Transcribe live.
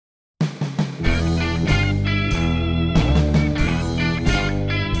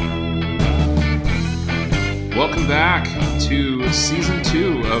welcome back to season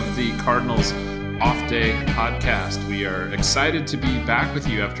 2 of the Cardinals Off Day podcast. We are excited to be back with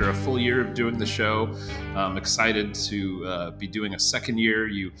you after a full year of doing the show. Excited to be doing a second year.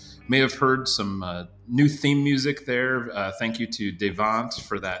 You may have heard some new theme music there. Thank you to Devant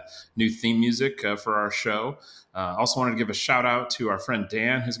for that new theme music for our show. Also wanted to give a shout out to our friend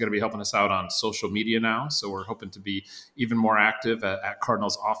Dan, who's going to be helping us out on social media now. So we're hoping to be even more active at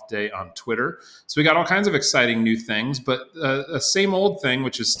Cardinals Off Day on Twitter. So we got all kinds of exciting new things, but a same old thing,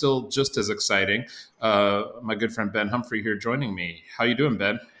 which is still just as exciting. My good friend Ben Humphrey here joining me. How you doing,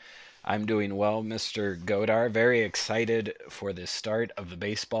 Ben? I'm doing well, Mr. Godar. Very excited for the start of the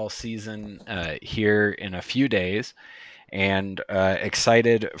baseball season here in a few days, and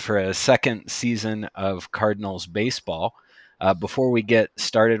excited for a second season of Cardinals baseball. Before we get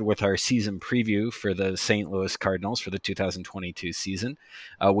started with our season preview for the St. Louis Cardinals for the 2022 season,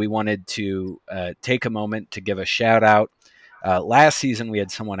 we wanted to take a moment to give a shout out. Last season, we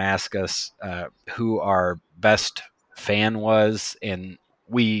had someone ask us who our best fan was, and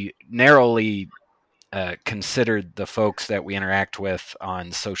we narrowly considered the folks that we interact with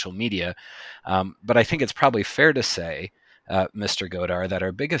on social media. But I think it's probably fair to say, Mr. Godar, that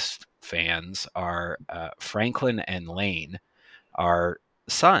our biggest fans are Franklin and Lane, our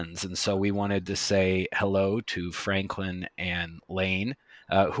sons. And so we wanted to say hello to Franklin and Lane,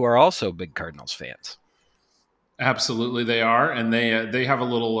 who are also big Cardinals fans. Absolutely, they are, and they have a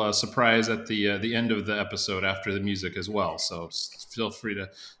little surprise at the end of the episode after the music as well. So feel free to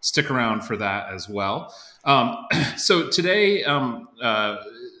stick around for that as well. So today,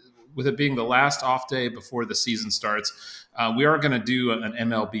 with it being the last off day before the season starts, we are going to do an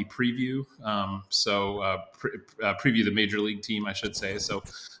MLB preview. Preview the major league team, I should say. So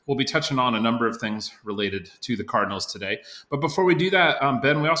we'll be touching on a number of things related to the Cardinals today. But before we do that,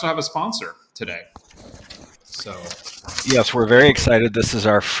 Ben, we also have a sponsor today. So, yes, we're very excited. This is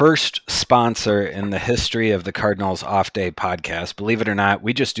our first sponsor in the history of the Cardinals Off Day podcast. Believe it or not,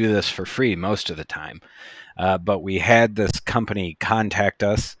 we just do this for free most of the time. But we had this company contact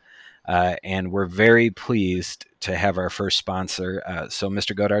us, and we're very pleased to have our first sponsor. So,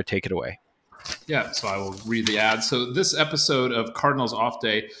 Mr. Godar, take it away. Yeah, so I will read the ad. So this episode of Cardinals Off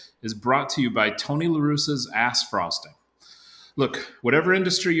Day is brought to you by Tony La Russa's Ass Frosting. Look, whatever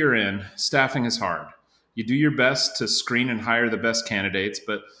industry you're in, staffing is hard. You do your best to screen and hire the best candidates,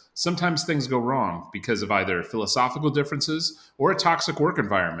 but sometimes things go wrong because of either philosophical differences or a toxic work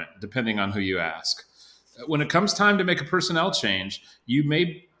environment, depending on who you ask. When it comes time to make a personnel change, you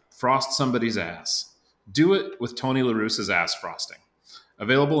may frost somebody's ass. Do it with Tony La Russa's Ass Frosting.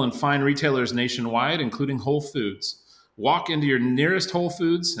 Available in fine retailers nationwide, including Whole Foods. Walk into your nearest Whole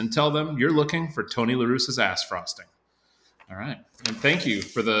Foods and tell them you're looking for Tony La Russa's Ass Frosting. All right. And thank you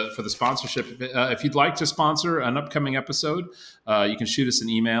for the sponsorship. If you'd like to sponsor an upcoming episode, you can shoot us an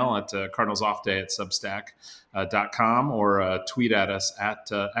email at cardinalsoffday@substack.com or tweet at us at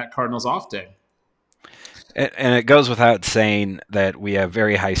cardinalsoffday. And it goes without saying that we have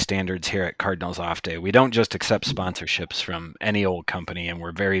very high standards here at Cardinals Off Day. We don't just accept sponsorships from any old company, and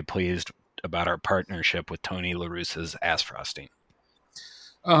we're very pleased about our partnership with Tony La Russa's Ass Frosting.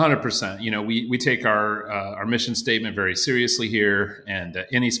 100%. We take our mission statement very seriously here, and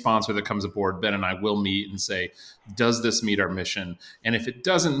any sponsor that comes aboard, Ben and I will meet and say, does this meet our mission? And if it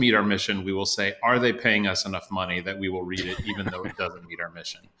doesn't meet our mission, we will say, are they paying us enough money that we will read it, even though it doesn't meet our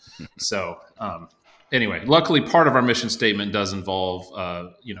mission? So anyway, luckily part of our mission statement does involve,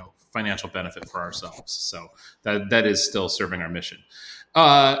 financial benefit for ourselves. So that is still serving our mission.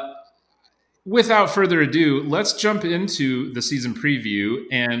 Without further ado, let's jump into the season preview.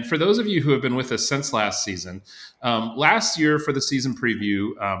 And for those of you who have been with us since last season, last year for the season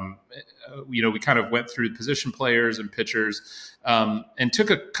preview, we kind of went through position players and pitchers and took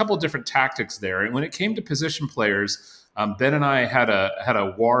a couple different tactics there. And when it came to position players, Ben and I had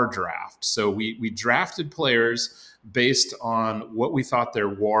a WAR draft. So we drafted players based on what we thought their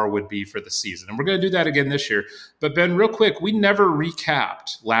WAR would be for the season. And we're going to do that again this year. But Ben, real quick, we never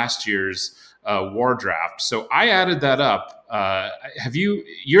recapped last year's WAR draft. So I added that up.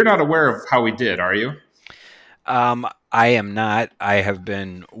 You're not aware of how we did, are you? I am not. I have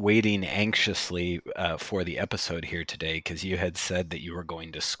been waiting anxiously for the episode here today because you had said that you were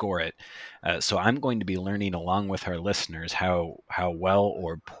going to score it. So I'm going to be learning along with our listeners how well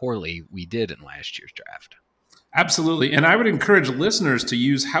or poorly we did in last year's draft. Absolutely. And I would encourage listeners to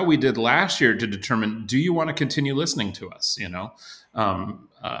use how we did last year to determine, do you want to continue listening to us?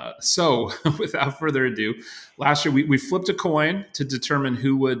 So without further ado, last year we flipped a coin to determine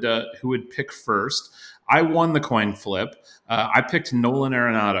who would pick first. I won the coin flip. I picked Nolan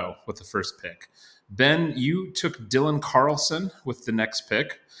Arenado with the first pick. Ben, you took Dylan Carlson with the next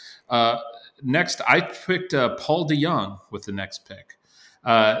pick. Next, I picked Paul DeYoung with the next pick.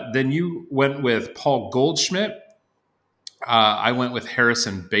 Then you went with Paul Goldschmidt. I went with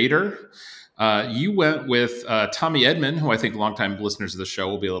Harrison Bader. You went with Tommy Edman, who I think longtime listeners of the show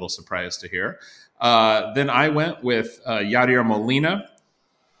will be a little surprised to hear. Then I went with Yadier Molina.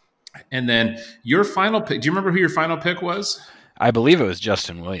 And then your final pick, do you remember who your final pick was? I believe it was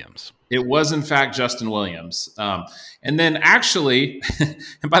Justin Williams. It was, in fact, Justin Williams. And then actually,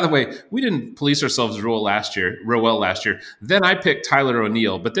 and by the way, we didn't police ourselves real well last year. Then I picked Tyler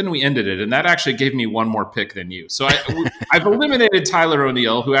O'Neill, but then we ended it, and that actually gave me one more pick than you. So I've eliminated Tyler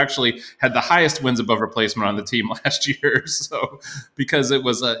O'Neill, who actually had the highest wins above replacement on the team last year. So because it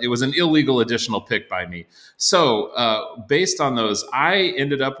was an illegal additional pick by me. So based on those, I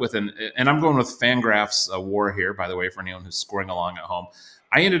ended up with and I'm going with Fangraphs WAR here, by the way, for anyone who's scoring along at home.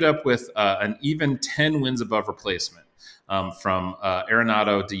 I ended up with an even 10 wins above replacement from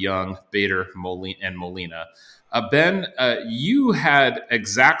Arenado, DeYoung, Bader, and Molina. Ben, you had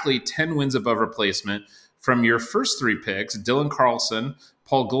exactly 10 wins above replacement from your first three picks, Dylan Carlson,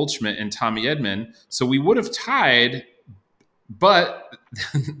 Paul Goldschmidt, and Tommy Edman. So we would have tied, but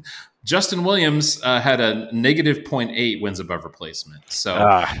Justin Williams had a negative 0.8 wins above replacement.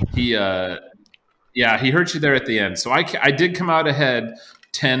 So he hurt you there at the end. So I did come out ahead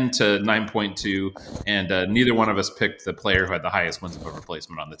 10 to 9.2, and neither one of us picked the player who had the highest wins above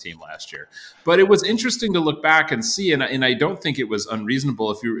replacement on the team last year. But it was interesting to look back and see, and I don't think it was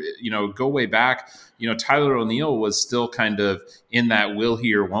unreasonable. If you go way back, Tyler O'Neill was still kind of in that will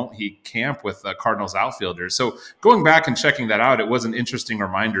he or won't he camp with Cardinals outfielders. So going back and checking that out, it was an interesting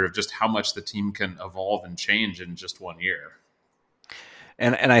reminder of just how much the team can evolve and change in just 1 year.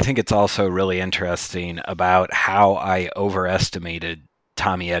 And I think it's also really interesting about how I overestimated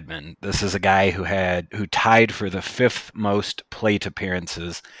Tommy Edman. This is a guy who tied for the fifth most plate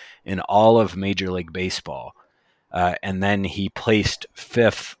appearances in all of Major League Baseball. And then he placed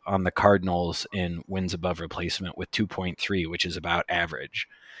fifth on the Cardinals in wins above replacement with 2.3, which is about average.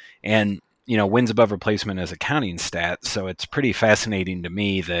 And, wins above replacement is a counting stat. So it's pretty fascinating to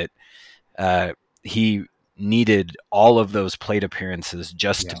me that he needed all of those plate appearances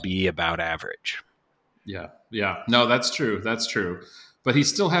just to be about average. Yeah. No, that's true. But he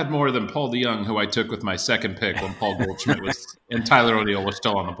still had more than Paul DeYoung, who I took with my second pick when Paul Goldschmidt and Tyler O'Neill were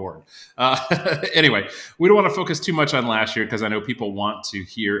still on the board. Anyway, we don't want to focus too much on last year because I know people want to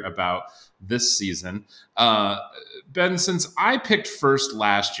hear about this season. Ben, since I picked first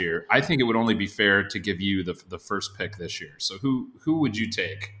last year, I think it would only be fair to give you the first pick this year. So who would you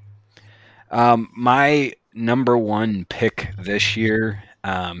take? My number one pick this year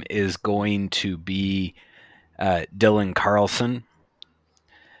is going to be Dylan Carlson.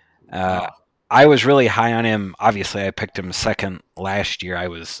 I was really high on him. Obviously, I picked him second last year. I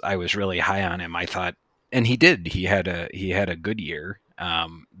was really high on him. I thought, and he did. He had a good year.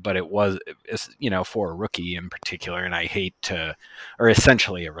 But it's for a rookie in particular, and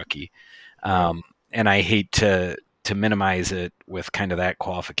essentially a rookie. And I hate to minimize it with kind of that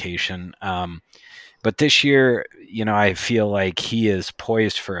qualification. But this year, I feel like he is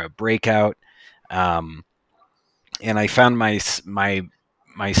poised for a breakout. And I found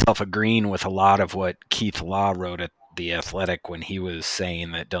myself agreeing with a lot of what Keith Law wrote at The Athletic when he was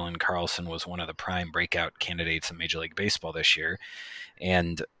saying that Dylan Carlson was one of the prime breakout candidates in Major League Baseball this year.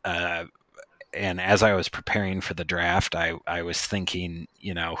 And as I was preparing for the draft, I was thinking,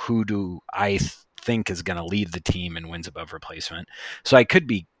 who do I think is going to lead the team in wins above replacement? So I could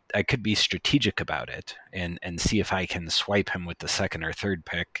be strategic about it and see if I can swipe him with the second or third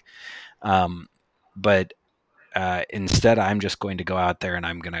pick. But instead, I'm just going to go out there and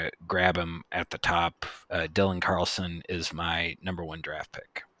I'm going to grab him at the top. Dylan Carlson is my number one draft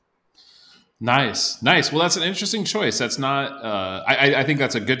pick. Nice. Well, that's an interesting choice. That's not. I think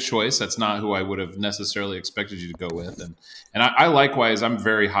that's a good choice. That's not who I would have necessarily expected you to go with. And I likewise, I'm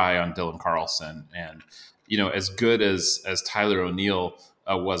very high on Dylan Carlson. And as good as Tyler O'Neill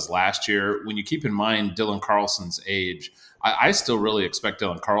was last year, when you keep in mind Dylan Carlson's age, I still really expect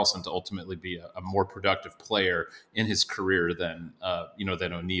Dylan Carlson to ultimately be a more productive player in his career than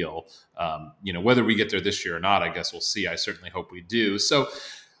O'Neill. Whether we get there this year or not, I guess we'll see. I certainly hope we do. So.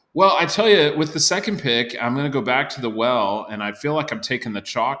 Well, I tell you, with the second pick, I'm going to go back to the well, and I feel like I'm taking the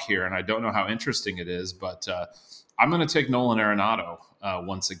chalk here, and I don't know how interesting it is, but I'm going to take Nolan Arenado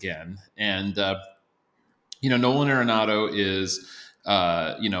once again. And, Nolan Arenado is,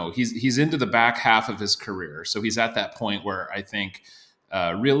 he's into the back half of his career. So he's at that point where I think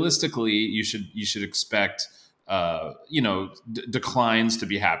realistically you should expect declines to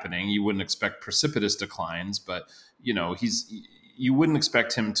be happening. You wouldn't expect precipitous declines, but you wouldn't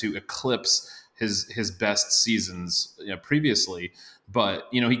expect him to eclipse his best seasons previously. But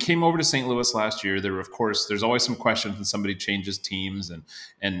he came over to St. Louis last year. There's always some questions when somebody changes teams,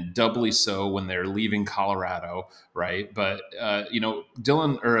 and doubly so when they're leaving Colorado, right? But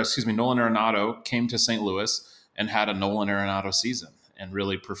Nolan Arenado came to St. Louis and had a Nolan Arenado season and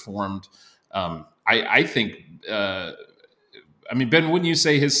really performed. I think. Ben, wouldn't you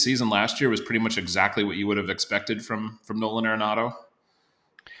say his season last year was pretty much exactly what you would have expected from Nolan Arenado?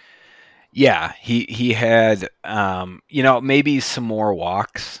 Yeah, he had maybe some more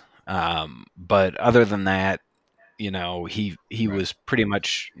walks, but other than that, he Right. was pretty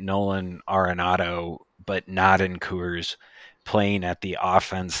much Nolan Arenado, but not in Coors, playing at the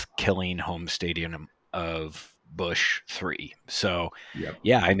offense killing home stadium of Busch 3. So Yep.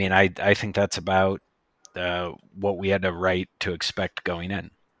 yeah, I think that's about what we had a right to expect going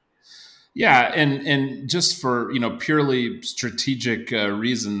in. Yeah, and just for purely strategic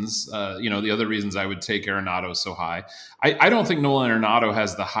reasons, the other reasons I would take Arenado so high, I don't think Nolan Arenado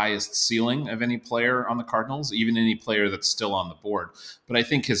has the highest ceiling of any player on the Cardinals, even any player that's still on the board. But I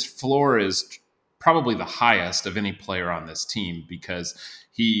think his floor is probably the highest of any player on this team because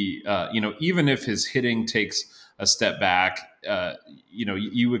he, even if his hitting takes a step back,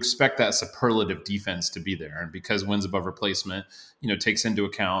 you expect that superlative defense to be there, and because wins above replacement takes into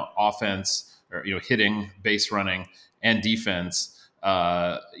account offense or hitting, base running, and defense.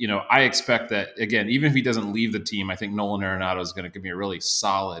 I expect that again, even if he doesn't leave the team, I think Nolan Arenado is going to give me a really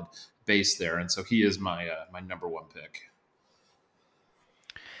solid base there, and so he is my number one pick.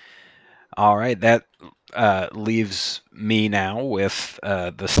 All right, that leaves me now with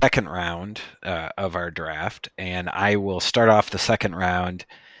the second round of our draft, and I will start off the second round.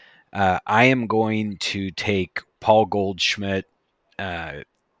 I am going to take Paul Goldschmidt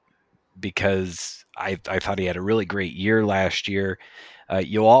because I thought he had a really great year last year.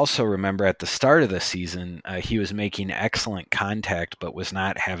 You'll also remember at the start of the season, he was making excellent contact, but was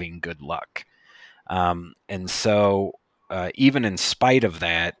not having good luck. And so, even in spite of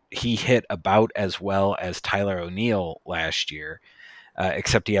that, he hit about as well as Tyler O'Neill last year,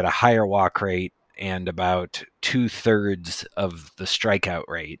 except he had a higher walk rate and about 2/3 of the strikeout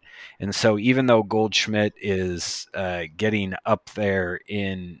rate. And so, even though Goldschmidt is getting up there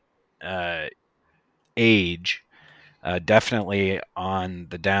in age, definitely on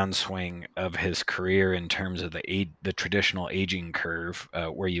the downswing of his career in terms of the traditional aging curve,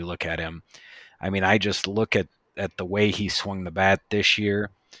 where you look at him. I just look at the way he swung the bat this year,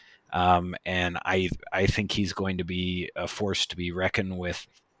 and I think he's going to be a force to be reckoned with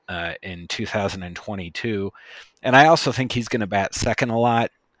in 2022. And I also think he's going to bat second a lot.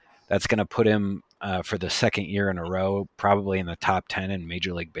 That's going to put him for the second year in a row, probably in the top 10 in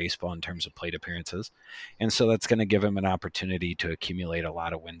Major League Baseball in terms of plate appearances. And so that's going to give him an opportunity to accumulate a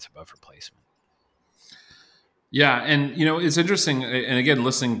lot of wins above replacement. Yeah, and it's interesting. And again,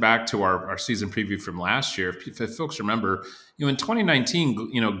 listening back to our season preview from last year, if folks remember, in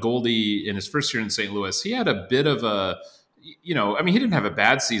 2019, Goldie in his first year in St. Louis, he had a bit of a, he didn't have a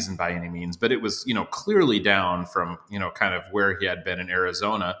bad season by any means, but it was clearly down from kind of where he had been in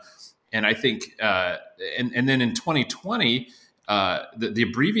Arizona. And I think, and then in 2020, the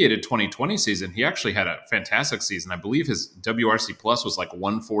abbreviated 2020 season, he actually had a fantastic season. I believe his WRC plus was like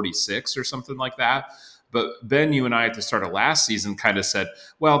 146 or something like that. But Ben, you and I at the start of last season kind of said,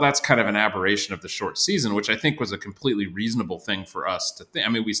 well, that's kind of an aberration of the short season, which I think was a completely reasonable thing for us to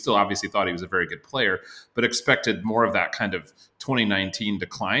think. We still obviously thought he was a very good player, but expected more of that kind of 2019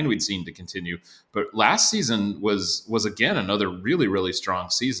 decline we'd seen to continue. But last season was again another really, really strong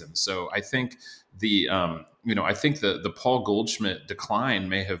season. So I think the Paul Goldschmidt decline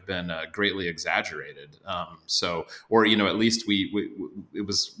may have been greatly exaggerated. Or at least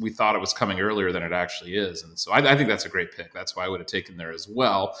we thought it was coming earlier than it actually is, and so I think that's a great pick. That's why I would have taken there as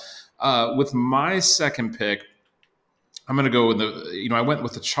well. With my second pick, I'm going to go with I went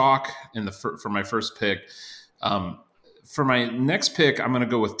with the chalk for my first pick. For my next pick, I'm going to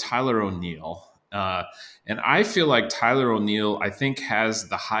go with Tyler O'Neill, and I feel like Tyler O'Neill, I think, has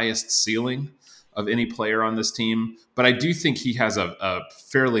the highest ceiling of any player on this team, but I do think he has a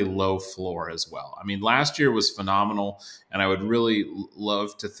fairly low floor as well. Last year was phenomenal, and I would really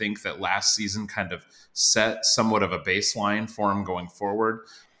love to think that last season kind of set somewhat of a baseline for him going forward.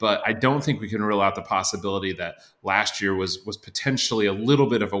 But I don't think we can rule out the possibility that last year was potentially a little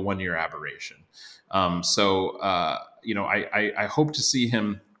bit of a one-year aberration. I hope to see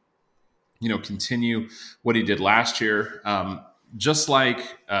him, continue what he did last year, just like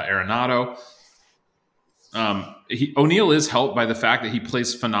Arenado. O'Neal is helped by the fact that he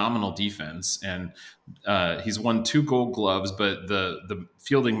plays phenomenal defense, and he's won 2 Gold Gloves. But the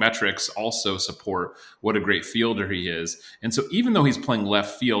fielding metrics also support what a great fielder he is. And so, even though he's playing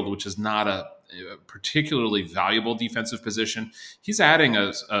left field, which is not a particularly valuable defensive position, he's adding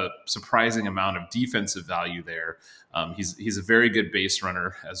a surprising amount of defensive value there. He's a very good base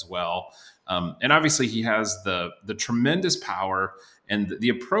runner as well, and obviously he has the tremendous power. And the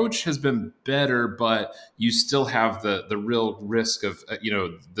approach has been better, but you still have the real risk of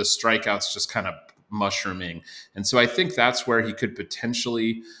the strikeouts just kind of mushrooming. And so I think that's where he could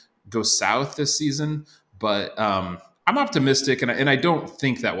potentially go south this season. But I'm optimistic, and I don't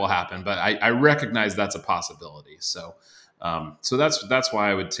think that will happen. But I recognize that's a possibility. So that's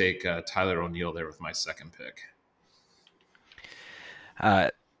why I would take Tyler O'Neill there with my second pick.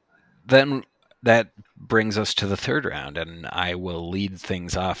 Then that brings us to the third round, and I will lead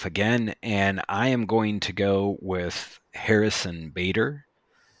things off again. And I am going to go with Harrison Bader.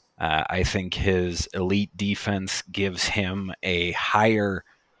 I think his elite defense gives him a higher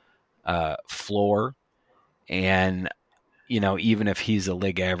floor. And, even if he's a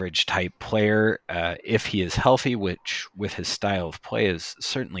league average type player, if he is healthy, which with his style of play is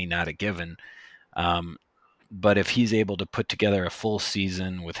certainly not a given, but if he's able to put together a full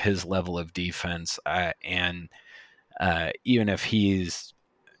season with his level of defense, and even if he's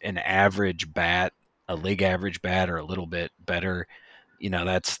an average bat, a league average bat, or a little bit better,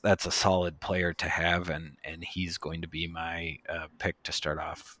 that's a solid player to have, and he's going to be my pick to start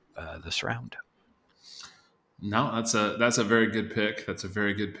off this round. No, that's a very good pick. That's a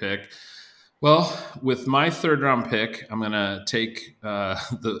very good pick. Well, with my third round pick, I'm going to take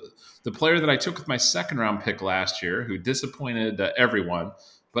the player that I took with my second round pick last year, who disappointed everyone,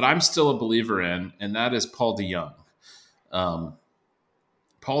 but I'm still a believer in, and that is Paul DeJong.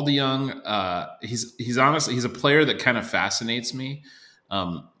 Paul DeJong, he's honestly, he's a player that kind of fascinates me.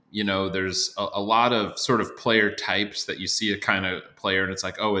 There's a lot of sort of player types that you see a kind of player, and it's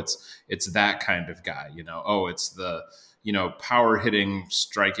like, oh, it's that kind of guy. It's the power hitting,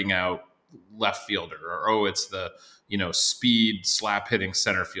 striking out left fielder, or it's the speed slap hitting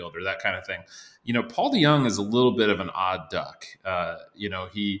center fielder, that kind of thing. Paul DeJong is a little bit of an odd duck. I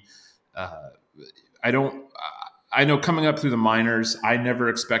know coming up through the minors, I never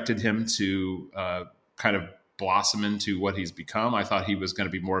expected him to kind of blossom into what he's become. I thought he was going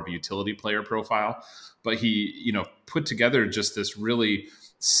to be more of a utility player profile, but he put together just this really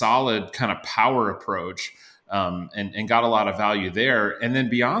solid kind of power approach. And got a lot of value there. And then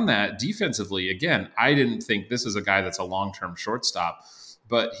beyond that, defensively, again, I didn't think this is a guy that's a long-term shortstop,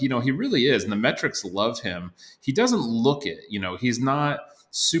 but he really is. And the metrics love him. He doesn't look it, he's not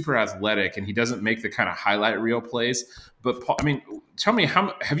super athletic, and he doesn't make the kind of highlight reel plays. But tell me,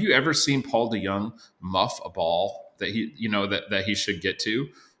 have you ever seen Paul DeJong muff a ball that that he should get to?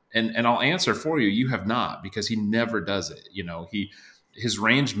 And I'll answer for you. You have not, because he never does it. His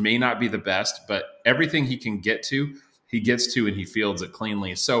range may not be the best, but everything he can get to, he gets to, and he fields it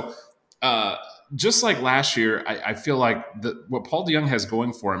cleanly. So just like last year, I feel like what Paul DeJong has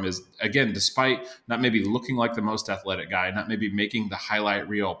going for him is, again, despite not maybe looking like the most athletic guy, not maybe making the highlight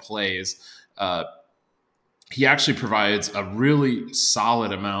reel plays, he actually provides a really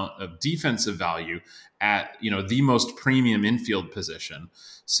solid amount of defensive value at the most premium infield position.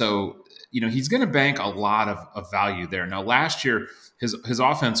 So he's going to bank a lot of value there. Now, last year, his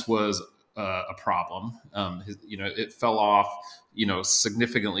offense was a problem. It fell off,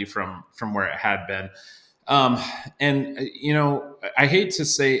 significantly from where it had been. I hate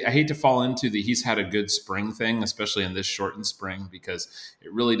to fall into the he's had a good spring thing, especially in this shortened spring, because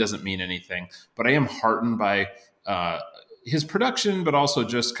it really doesn't mean anything. But I am heartened by his production, but also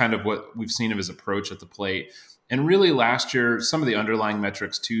just kind of what we've seen of his approach at the plate. And really last year, some of the underlying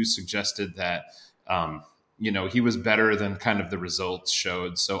metrics too suggested that, he was better than kind of the results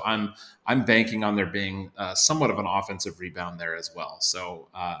showed. So I'm banking on there being somewhat of an offensive rebound there as well. So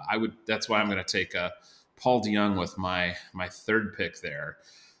that's why I'm going to take Paul DeJong with my third pick there.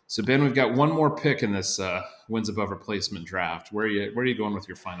 So Ben, we've got one more pick in this wins above replacement draft. Where are you going with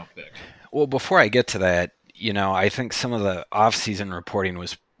your final pick? Well, before I get to that, I think some of the off-season reporting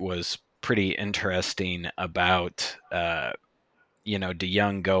was pretty interesting about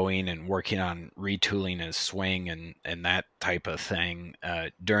DeJong going and working on retooling his swing and that type of thing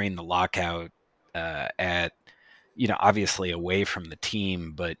during the lockout at obviously away from the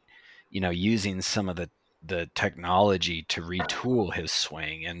team, but using some of the technology to retool his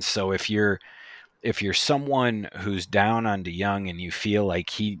swing. And so if you're someone who's down on DeJong and you feel like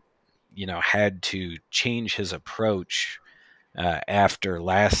he had to change his approach after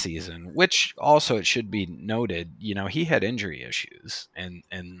last season, which also it should be noted, he had injury issues, and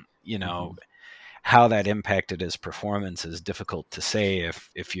Mhm. how that impacted his performance is difficult to say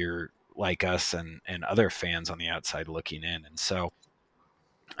if you're like us and other fans on the outside looking in. And so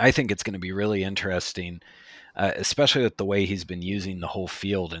I think it's going to be really interesting, especially with the way he's been using the whole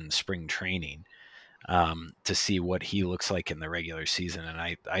field in spring training, to see what he looks like in the regular season. And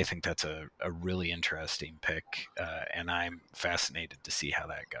I think that's a really interesting pick, and I'm fascinated to see how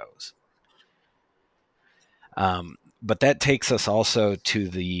that goes. But that takes us also to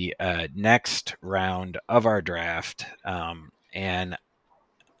the next round of our draft. And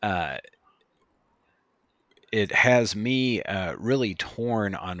uh, it has me really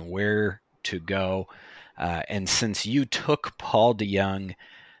torn on where to go. And since you took Paul DeYoung,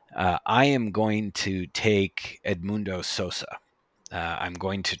 I am going to take Edmundo Sosa. I'm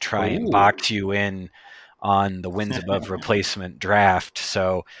going to try and Oh, box you in on the wins above replacement draft.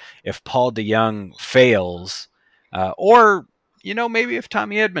 So if Paul DeYoung fails, or maybe if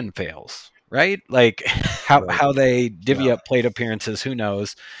Tommy Edman fails, right? Like right. how they divvy Yeah. up plate appearances, who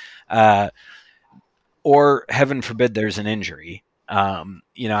knows? Uh, or heaven forbid there's an injury.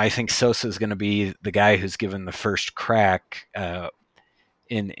 I think Sosa is going to be the guy who's given the first crack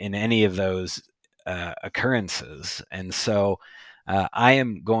in any of those occurrences, and so I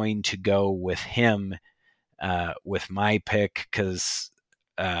am going to go with him with my pick because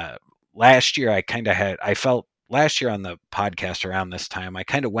uh, last year I felt last year on the podcast around this time I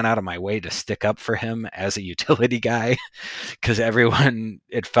kind of went out of my way to stick up for him as a utility guy because everyone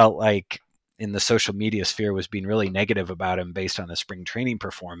it felt like in the social media sphere was being really negative about him based on his spring training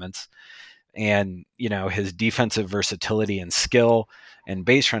performance, and his defensive versatility and skill and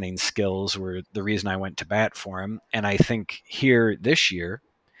base running skills were the reason I went to bat for him. And I think here this year,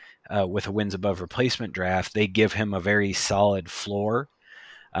 with a wins above replacement draft, they give him a very solid floor.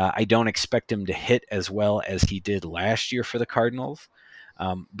 I don't expect him to hit as well as he did last year for the Cardinals,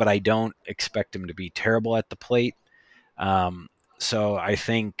 but I don't expect him to be terrible at the plate. Um, so I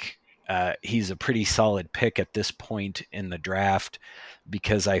think he's a pretty solid pick at this point in the draft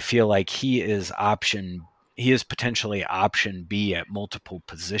because I feel like he is potentially option B at multiple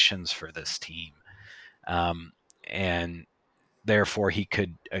positions for this team, and therefore he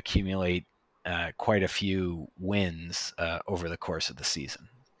could accumulate quite a few wins over the course of the season.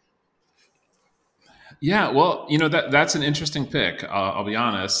 Yeah. Well, that's an interesting pick. I'll be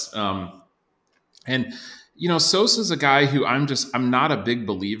honest. And Sosa's a guy who I'm not a big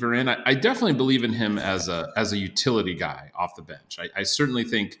believer in. I definitely believe in him as a utility guy off the bench. I certainly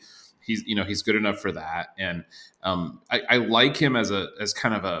think he's good enough for that, and I like him as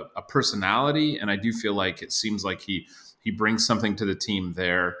kind of a personality, and I do feel like it seems like he brings something to the team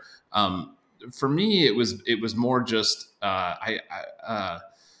there. For me, it was more just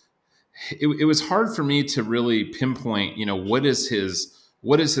it was hard for me to really pinpoint, what is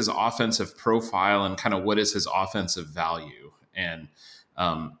his offensive profile and kind of what is his offensive value. And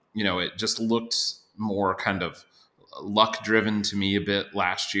it just looked more kind of luck driven to me a bit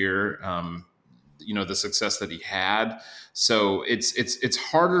last year. The success that he had. So it's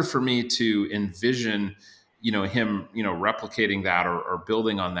harder for me to envision, him, replicating that or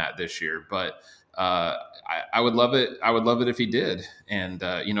building on that this year. But I would love it. I would love it if he did. And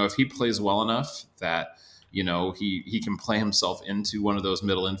if he plays well enough that he can play himself into one of those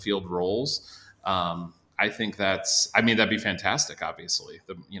middle infield roles. I think that'd be fantastic. Obviously,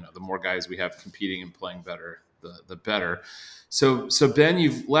 the more guys we have competing and playing better, the better. So Ben,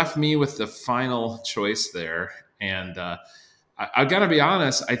 you've left me with the final choice there, and I got to be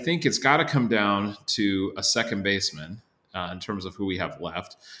honest. I think it's got to come down to a second baseman in terms of who we have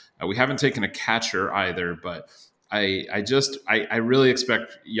left. We haven't taken a catcher either, but I really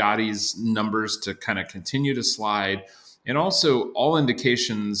expect Yadi's numbers to kind of continue to slide. And also, all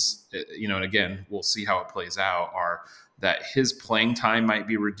indications, and again, we'll see how it plays out, are that his playing time might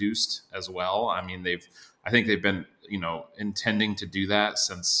be reduced as well. I mean, I think they've been, intending to do that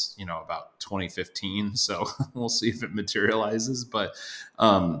since, about 2015. So we'll see if it materializes. But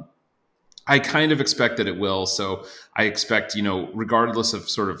I kind of expect that it will. So I expect, regardless of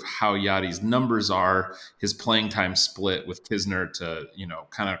sort of how Yadi's numbers are, his playing time split with Kisner to,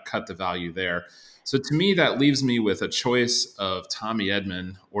 kind of cut the value there. So to me, that leaves me with a choice of Tommy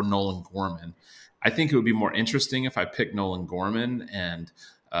Edman or Nolan Gorman. I think it would be more interesting if I picked Nolan Gorman and,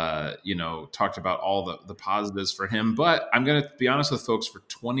 talked about all the positives for him. But I'm going to be honest with folks, for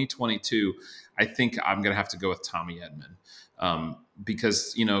 2022, I think I'm going to have to go with Tommy Edman.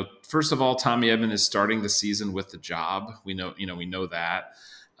 Because first of all, Tommy Edman is starting the season with the job. We know that.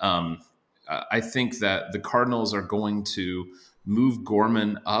 Um, I think that the Cardinals are going to move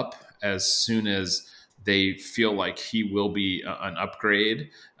Gorman up as soon as they feel like he will be an upgrade.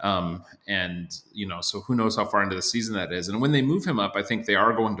 And, so who knows how far into the season that is. And when they move him up, I think they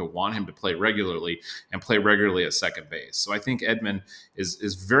are going to want him to play regularly and play regularly at second base. So I think Edman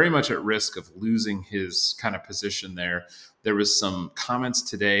is very much at risk of losing his kind of position there. There was some comments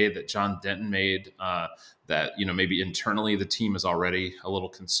today that John Denton made that, maybe internally the team is already a little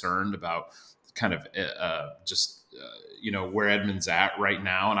concerned about kind of where Edman's at right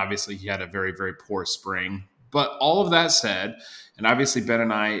now. And obviously he had a very, very poor spring. But all of that said, and obviously Ben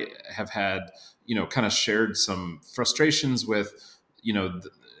and I have had, kind of shared some frustrations with,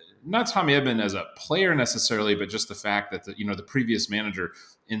 not Tommy Edman as a player necessarily, but just the fact that the previous manager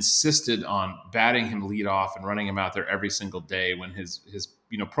insisted on batting him lead off and running him out there every single day when his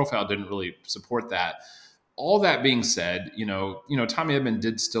profile didn't really support that. All that being said, Tommy Edman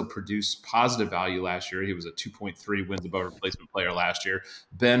did still produce positive value last year. He was a 2.3 wins above replacement player last year.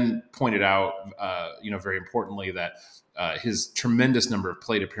 Ben pointed out, very importantly that his tremendous number of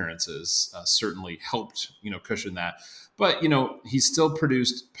plate appearances certainly helped, cushion that. But, he still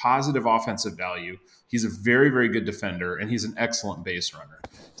produced positive offensive value. He's a very, very good defender, and he's an excellent base runner.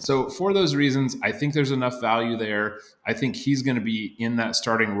 So for those reasons, I think there's enough value there. I think he's going to be in that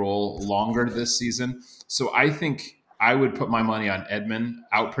starting role longer this season. So I think I would put my money on Edman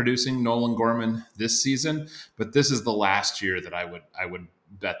outproducing Nolan Gorman this season. But this is the last year that I would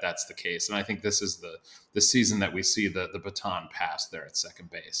bet that's the case. And I think this is the season that we see the baton pass there at second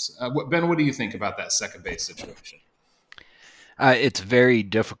base. Ben, what do you think about that second base situation? It's very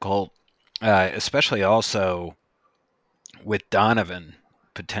difficult, especially also with Donovan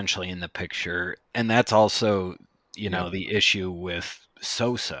potentially in the picture. And that's also, the issue with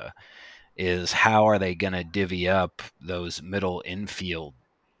Sosa is how are they going to divvy up those middle infield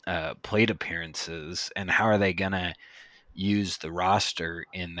plate appearances, and how are they going to use the roster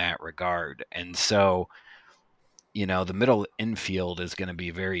in that regard? And so, the middle infield is going to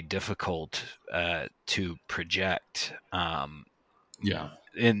be very difficult to project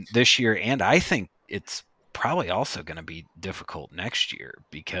in this year. And I think it's probably also going to be difficult next year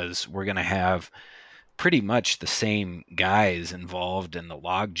because we're going to have pretty much the same guys involved in the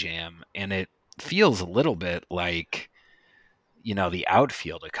logjam. And it feels a little bit like, the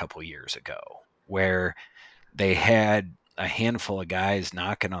outfield a couple years ago where they had a handful of guys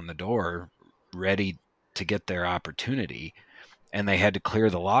knocking on the door ready to get their opportunity, and they had to clear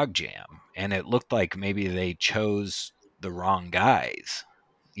the logjam. And it looked like maybe they chose the wrong guys,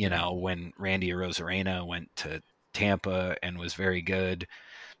 when Randy Arozarena went to Tampa and was very good.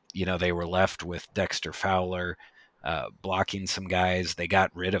 They were left with Dexter Fowler blocking some guys. They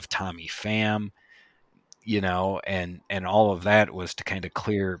got rid of Tommy Pham, and all of that was to kind of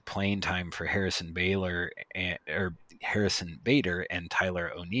clear playing time for Harrison Bader and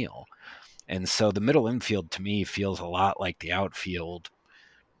Tyler O'Neill. And so the middle infield to me feels a lot like the outfield,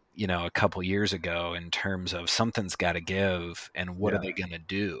 a couple years ago in terms of something's got to give and what are they going to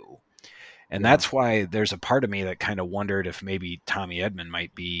do? And that's why there's a part of me that kind of wondered if maybe Tommy Edman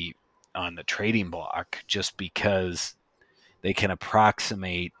might be on the trading block just because they can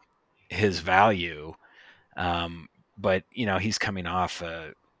approximate his value. But, he's coming off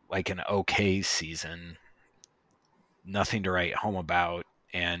like an okay season, nothing to write home about.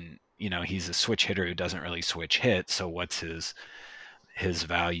 And, he's a switch hitter who doesn't really switch hit. So what's his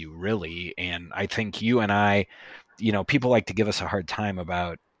value really? And I think you and I, people like to give us a hard time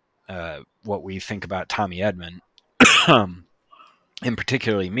about what we think about Tommy Edman, and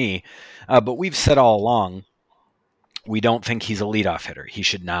particularly me. But we've said all along, we don't think he's a leadoff hitter. He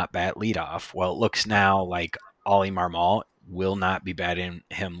should not bat leadoff. Well, it looks now like Ollie Marmol will not be batting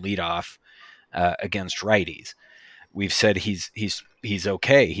him leadoff against righties. We've said he's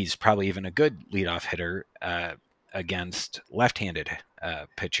okay. He's probably even a good leadoff hitter against left-handed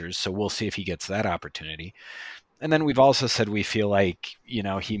pitchers. So we'll see if he gets that opportunity. And then we've also said we feel like,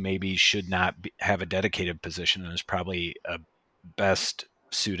 he maybe should not have a dedicated position and is probably best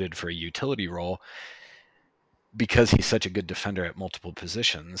suited for a utility role because he's such a good defender at multiple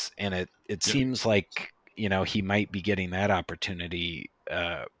positions. And it seems like, he might be getting that opportunity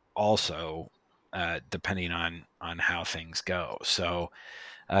also, depending on how things go. So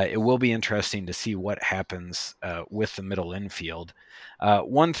it will be interesting to see what happens with the middle infield.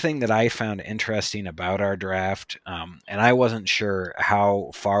 One thing that I found interesting about our draft, and I wasn't sure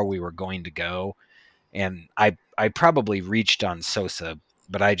how far we were going to go, and I probably reached on Sosa,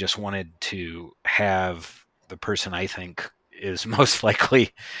 but I just wanted to have the person I think is most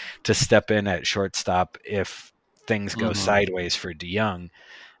likely to step in at shortstop if things go sideways for DeYoung.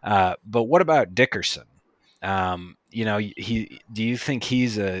 But what about Dickerson? Do you think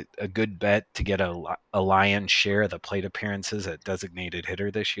he's a good bet to get a lion's share of the plate appearances at designated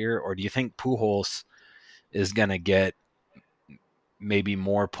hitter this year? Or do you think Pujols is going to get maybe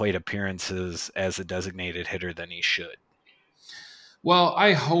more plate appearances as a designated hitter than he should? Well,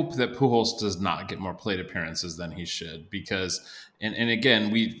 I hope that Pujols does not get more plate appearances than he should because, and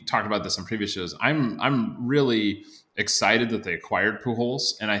again, we talked about this in previous shows. I'm really excited that they acquired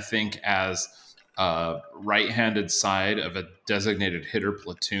Pujols, and I think as a right-handed side of a designated hitter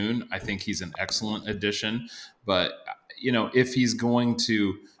platoon, I think he's an excellent addition. But if he's going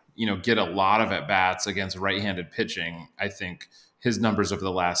to get a lot of at bats against right-handed pitching, I think his numbers over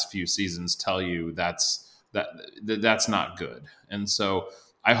the last few seasons tell you that's not good. And so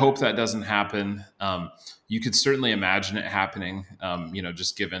I hope that doesn't happen. You could certainly imagine it happening,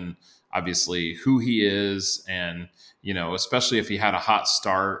 just given obviously who he is and, especially if he had a hot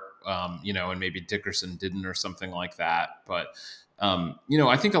start, and maybe Dickerson didn't or something like that. But,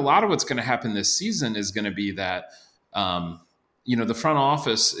 I think a lot of what's going to happen this season is going to be that, the front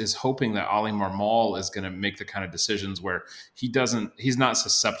office is hoping that Oli Marmol is going to make the kind of decisions where he's not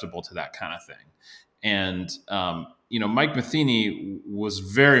susceptible to that kind of thing. And Mike Matheny was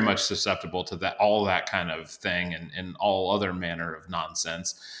very much susceptible to all that kind of thing and all other manner of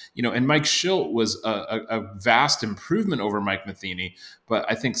nonsense. And Mike Schilt was a vast improvement over Mike Matheny, but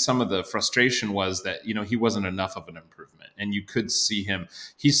I think some of the frustration was that he wasn't enough of an improvement, and you could see him.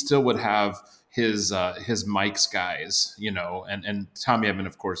 He still would have his Mike's guys, and Tommy Edman,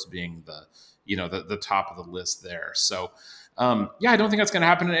 of course, being the top of the list there. So. I don't think that's going to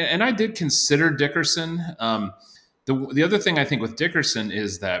happen. And I did consider Dickerson. The other thing I think with Dickerson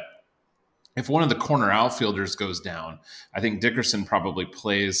is that if one of the corner outfielders goes down, I think Dickerson probably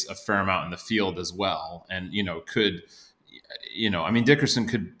plays a fair amount in the field as well. And, Dickerson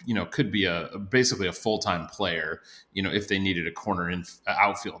could be basically a full-time player, if they needed a corner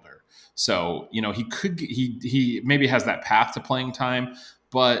outfielder. So, he maybe has that path to playing time,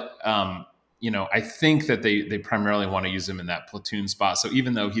 but, I think that they primarily want to use him in that platoon spot. So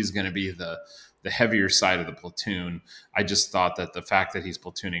even though he's going to be the heavier side of the platoon, I just thought that the fact that he's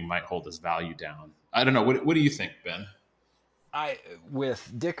platooning might hold his value down. I don't know. What do you think, Ben?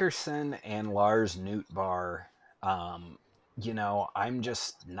 With Dickerson and Lars Nootbaar, I'm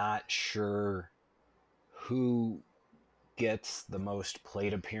just not sure who gets the most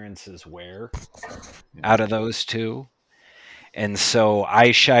plate appearances where out of those two. And so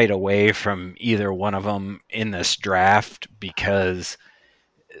I shied away from either one of them in this draft because,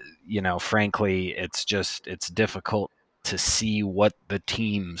 frankly, it's difficult to see what the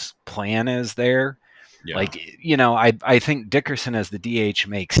team's plan is there. Yeah. I think Dickerson as the DH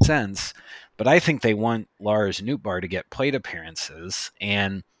makes sense, but I think they want Lars Nootbaar to get plate appearances.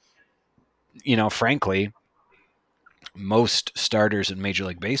 And, frankly, most starters in Major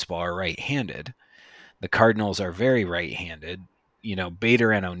League Baseball are right-handed. The Cardinals are very right-handed.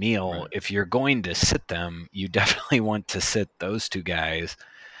 Bader and O'Neill, right. If you're going to sit them, you definitely want to sit those two guys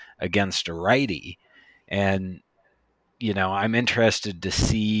against a righty. And, I'm interested to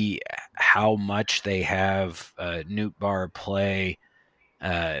see how much they have Nootbaar play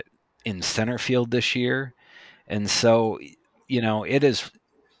in center field this year. And so, it is,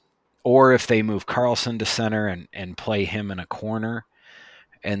 or if they move Carlson to center and play him in a corner.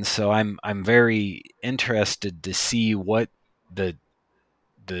 And so I'm very interested to see what the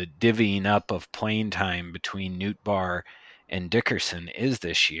divvying up of playing time between Nootbaar and Dickerson is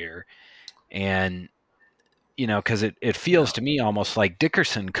this year. And, because it feels to me almost like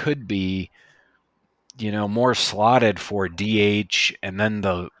Dickerson could be, more slotted for DH and then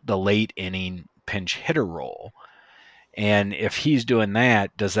the late inning pinch hitter role. And if he's doing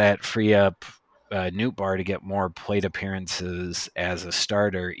that, does that free up Nootbaar to get more plate appearances as a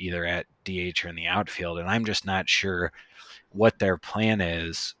starter, either at DH or in the outfield? And I'm just not sure what their plan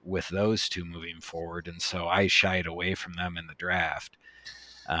is with those two moving forward. And so I shied away from them in the draft.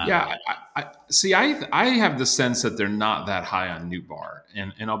 I have the sense that they're not that high on Nootbaar.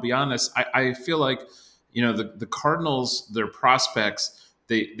 And I'll be honest, I feel like, the Cardinals, their prospects,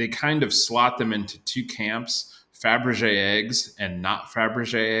 they kind of slot them into two camps, Fabergé eggs and not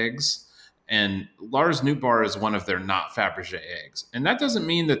Fabergé eggs. And Lars Nootbaar is one of their not Fabergé eggs. And that doesn't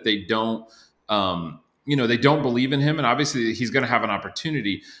mean that they don't, they don't believe in him. And obviously he's going to have an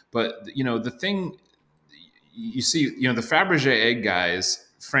opportunity. But, the thing you see, the Fabergé egg guys,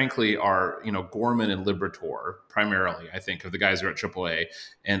 frankly, are, Gorman and Liberatore primarily, I think, of the guys who are at AAA.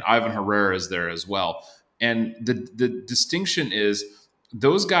 And Ivan Herrera is there as well. And the distinction is,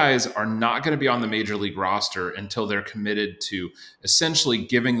 those guys are not going to be on the major league roster until they're committed to essentially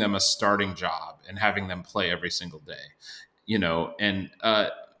giving them a starting job and having them play every single day. And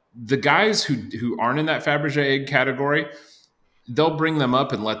the guys who aren't in that Fabergé egg category, they'll bring them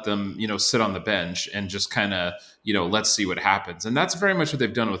up and let them, sit on the bench and just kind of, let's see what happens. And that's very much what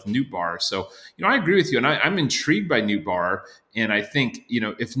they've done with Nootbaar. So, I agree with you. And I'm intrigued by Nootbaar. And I think,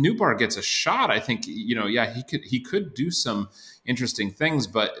 if Nootbaar gets a shot, I think, yeah, he could do some interesting things,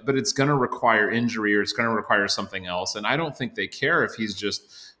 but it's going to require injury or it's going to require something else. And I don't think they care if he's just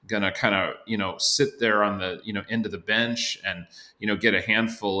going to kind of, sit there on the, end of the bench and, get a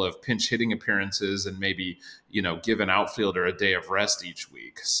handful of pinch hitting appearances and maybe, give an outfielder a day of rest each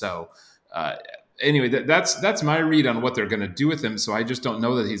week. So, anyway, that's my read on what they're going to do with him. So I just don't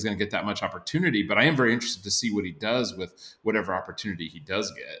know that he's going to get that much opportunity, but I am very interested to see what he does with whatever opportunity he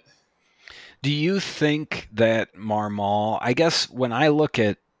does get. Do you think that Marmol, I guess when I look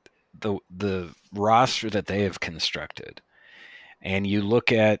at the roster that they have constructed, and you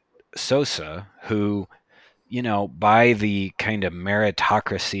look at Sosa, who, by the kind of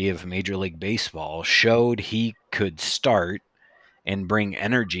meritocracy of Major League Baseball, showed he could start and bring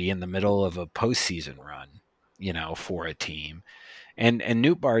energy in the middle of a postseason run, for a team. And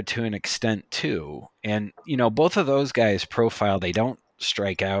Nootbaar to an extent too. And, both of those guys profile, they don't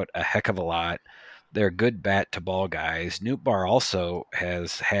strike out a heck of a lot. They're good bat to ball guys. Nootbaar also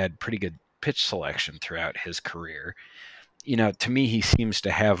has had pretty good pitch selection throughout his career. To me, he seems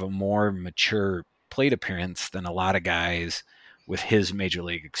to have a more mature plate appearance than a lot of guys with his major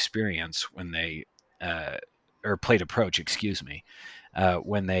league experience when they, or plate approach, excuse me,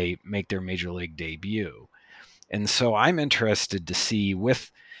 when they make their major league debut. And so I'm interested to see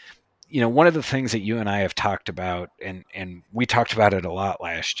with, one of the things that you and I have talked about, and we talked about it a lot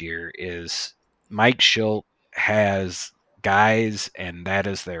last year, is Mike Shildt has guys and that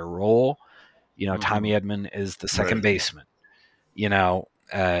is their role. Tommy Edman is the second baseman.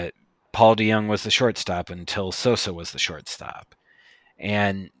 Paul DeJong was the shortstop until Sosa was the shortstop.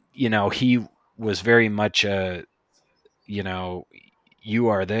 And, he was very much a, you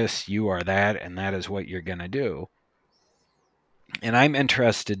are this, you are that, and that is what you're going to do. And I'm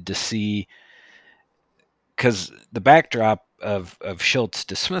interested to see, because the backdrop of Shilt's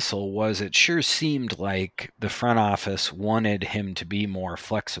dismissal was it sure seemed like the front office wanted him to be more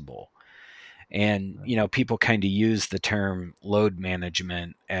flexible. And, people kind of use the term load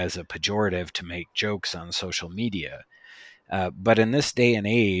management as a pejorative to make jokes on social media. But in this day and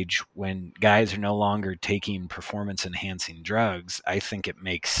age, when guys are no longer taking performance-enhancing drugs, I think it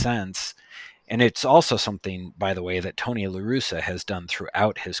makes sense. And it's also something, by the way, that Tony La Russa has done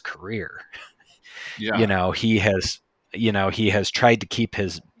throughout his career. Yeah. He has tried to keep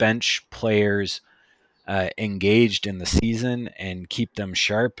his bench players engaged in the season and keep them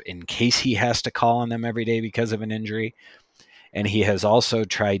sharp in case he has to call on them every day because of an injury. And he has also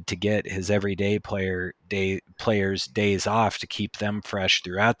tried to get his everyday players days off to keep them fresh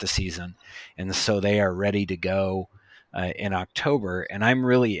throughout the season. And so they are ready to go in October. And I'm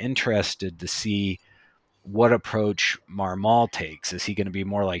really interested to see what approach Marmol takes. Is he going to be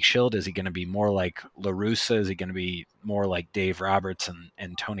more like Shildt? Is he going to be more like La Russa? Is he going to be more like Dave Roberts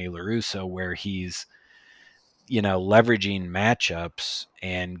and Tony La Russa, where he's, leveraging matchups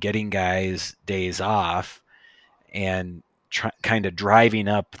and getting guys days off and kind of driving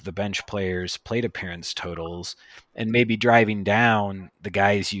up the bench players' plate appearance totals and maybe driving down the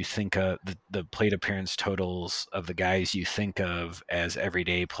guys you think of, the plate appearance totals of the guys you think of as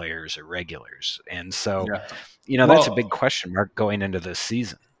everyday players or regulars. And so, that's a big question mark going into this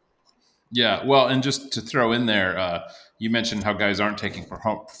season. Yeah, well, and just to throw in there, you mentioned how guys aren't taking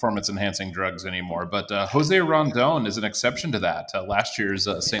performance-enhancing drugs anymore, but Jose Rondon is an exception to that. Last year's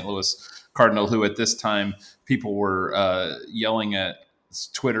St. Louis Cardinal, who at this time people were yelling at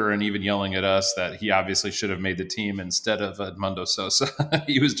Twitter and even yelling at us that he obviously should have made the team instead of Edmundo Sosa.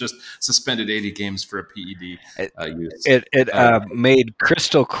 He was just suspended 80 games for a PED use. It made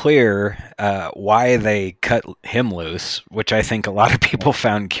crystal clear why they cut him loose, which I think a lot of people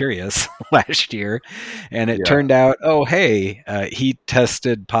found curious last year. And it turned out, he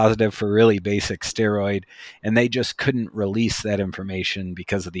tested positive for really basic steroid, and they just couldn't release that information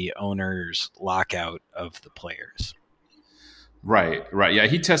because of the owner's lockout of the players. Right. Yeah,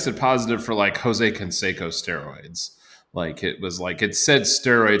 he tested positive for like Jose Canseco steroids. Like it said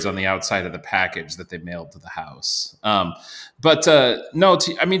steroids on the outside of the package that they mailed to the house. But no,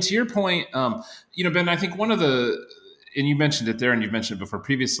 to your point, Ben, I think one of the, and you mentioned it there and you've mentioned it before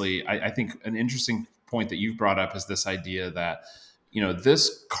previously, I think an interesting point that you've brought up is this idea that,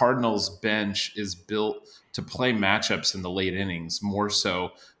 this Cardinals bench is built to play matchups in the late innings more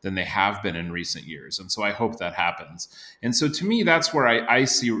so than they have been in recent years. And so I hope that happens. And so to me, that's where I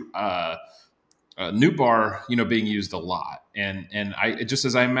see Newt being used a lot. And I just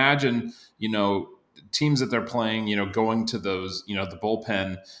as I imagine, teams that they're playing, going to those, the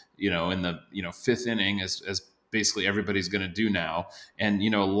bullpen, in the, fifth inning as basically everybody's going to do now. And,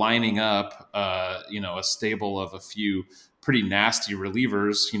 lining up, a stable of a few pretty nasty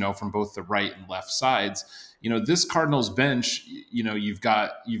relievers, from both the right and left sides. This Cardinals bench, you've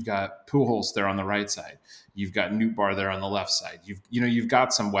got Pujols there on the right side. You've got Newt there on the left side. You've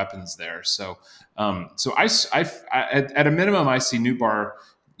got some weapons there. So at a minimum, I see Newt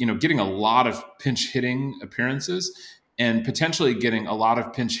getting a lot of pinch hitting appearances and potentially getting a lot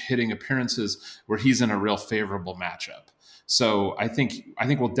of pinch hitting appearances where he's in a real favorable matchup. So I think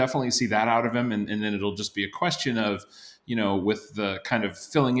we'll definitely see that out of him, and then it'll just be a question of, with the kind of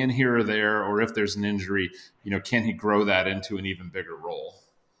filling in here or there, or if there's an injury, can he grow that into an even bigger role?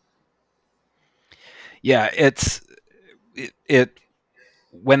 Yeah, it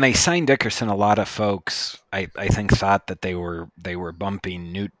when they signed Dickerson, a lot of folks I think thought that they were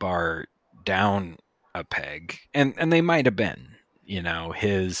bumping Newt down a peg, and they might have been.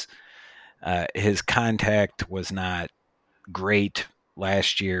 His contact was not great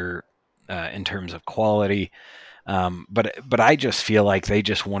last year in terms of quality. But I just feel like they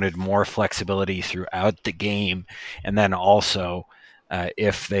just wanted more flexibility throughout the game, and then also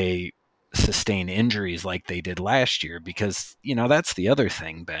if they sustain injuries like they did last year, because that's the other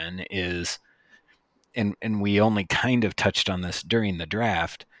thing, Ben, is, and we only kind of touched on this during the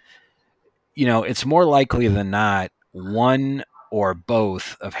draft. It's more likely than not one or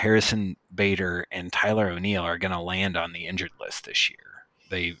both of Harrison Bader and Tyler O'Neill are going to land on the injured list this year.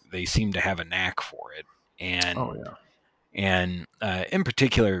 They seem to have a knack for it. And oh, yeah. And in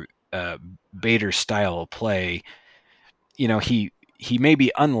particular, Bader's style of play, he may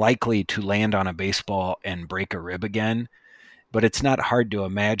be unlikely to land on a baseball and break a rib again, but it's not hard to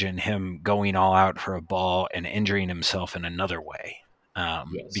imagine him going all out for a ball and injuring himself in another way,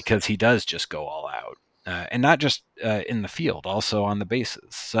 Yes. because he does just go all out, and not just in the field, also on the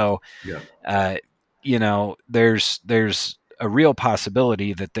bases. So, Yeah. There's a real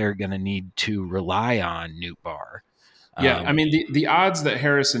possibility that they're going to need to rely on Newt Barr. Yeah, I mean the odds that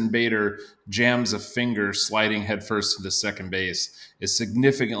Harrison Bader jams a finger sliding headfirst to the second base is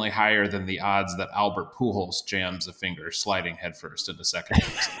significantly higher than the odds that Albert Pujols jams a finger sliding headfirst into second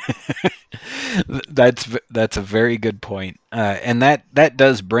base. That's a very good point, and that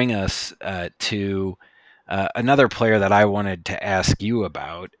does bring us to another player that I wanted to ask you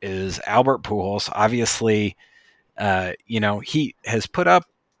about is Albert Pujols. Obviously, he has put up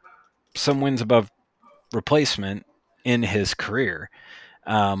some wins above replacement in his career.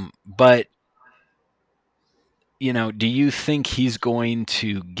 But, do you think he's going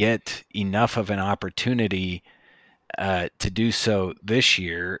to get enough of an opportunity to do so this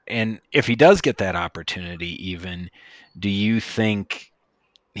year? And if he does get that opportunity even, do you think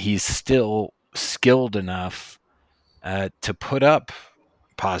he's still skilled enough to put up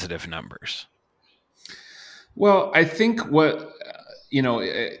positive numbers? Well, I think what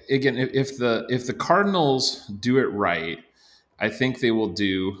again, if the Cardinals do it right, I think they will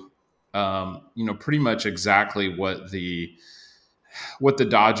do pretty much exactly what the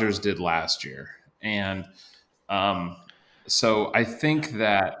Dodgers did last year, and so I think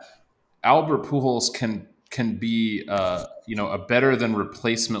that Albert Pujols can be a better than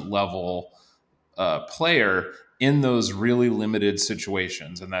replacement level player in those really limited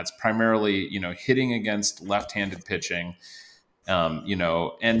situations, and that's primarily hitting against left-handed pitching.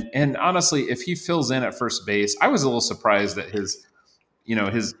 And honestly, if he fills in at first base, I was a little surprised that his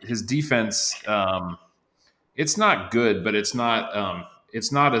defense. It's not good, but it's not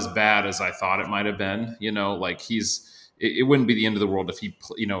as bad as I thought it might have been. Like it wouldn't be the end of the world if he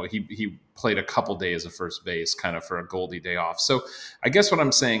played a couple days of first base, kind of for a Goldie day off. So I guess what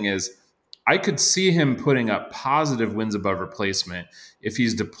I'm saying is, I could see him putting up positive wins above replacement if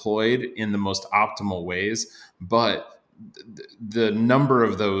he's deployed in the most optimal ways, but the number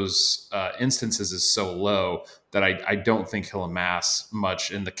of those instances is so low that I don't think he'll amass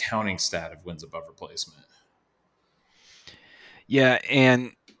much in the counting stat of wins above replacement. Yeah,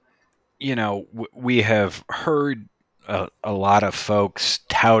 and we have heard a lot of folks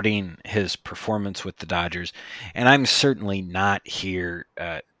touting his performance with the Dodgers, and I'm certainly not here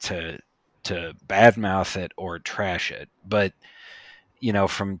to badmouth it or trash it, but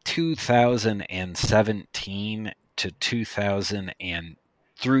from 2017 to 2000 and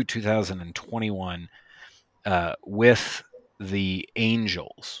through 2021, with the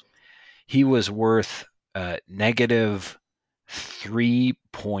Angels, he was worth negative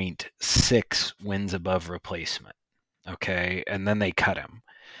 3.6 wins above replacement. Okay. And then they cut him.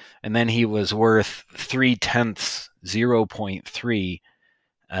 And then he was worth 0.3 0.3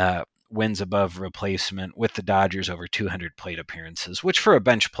 wins above replacement with the Dodgers over 200 plate appearances, which for a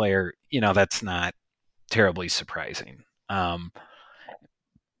bench player, that's not terribly surprising. And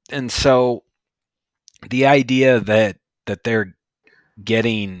so the idea that they're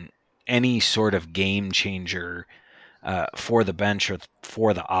getting any sort of game changer for the bench or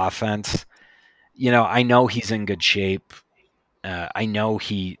for the offense, I know he's in good shape. I know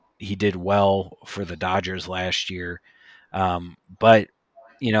he did well for the Dodgers last year, but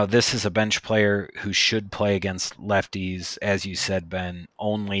this is a bench player who should play against lefties, as you said, Ben.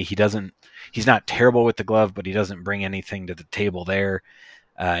 Only he's not terrible with the glove, but he doesn't bring anything to the table there.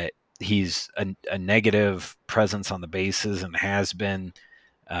 He's a negative presence on the bases and has been,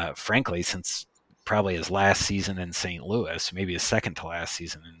 frankly, since probably his last season in St. Louis, maybe his second to last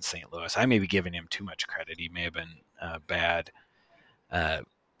season in St. Louis. I may be giving him too much credit. He may have been bad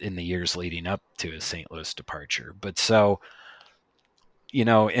in the years leading up to his St. Louis departure. But so,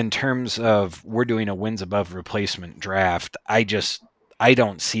 in terms of we're doing a wins above replacement draft, I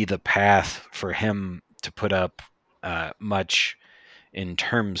don't see the path for him to put up much in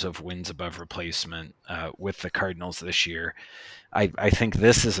terms of wins above replacement with the Cardinals this year. I think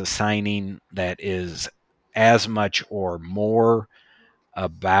this is a signing that is as much or more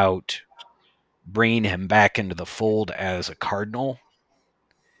about bringing him back into the fold as a Cardinal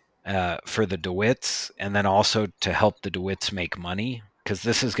for the DeWitts, and then also to help the DeWitts make money, because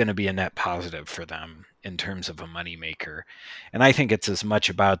this is going to be a net positive for them in terms of a moneymaker. And I think it's as much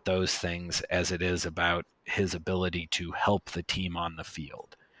about those things as it is about his ability to help the team on the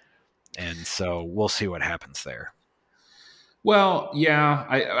field. And so we'll see what happens there. Well, yeah,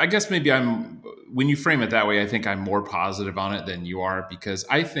 I guess maybe when you frame it that way, I think I'm more positive on it than you are, because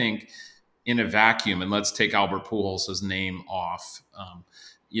I think in a vacuum, and let's take Albert Pujols' name off,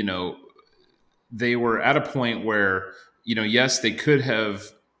 they were at a point where, yes, they could have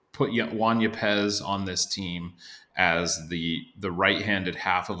put Juan Yepez on this team as the right-handed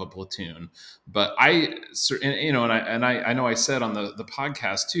half of a platoon. But I know I said on the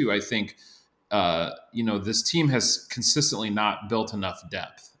podcast too, I think, this team has consistently not built enough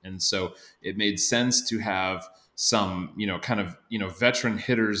depth. And so it made sense to have some, veteran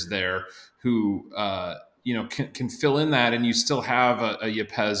hitters there who, can fill in that, and you still have a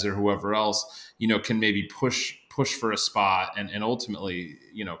Yepez or whoever else, can maybe push for a spot and ultimately,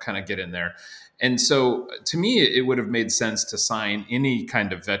 kind of get in there. And so to me, it would have made sense to sign any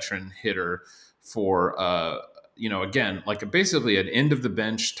kind of veteran hitter for, again, like basically an end of the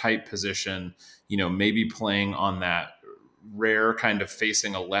bench type position, maybe playing on that rare kind of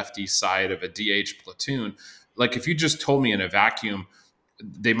facing a lefty side of a DH platoon. Like if you just told me in a vacuum,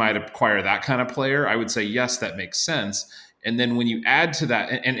 they might acquire that kind of player, I would say, yes, that makes sense. And then when you add to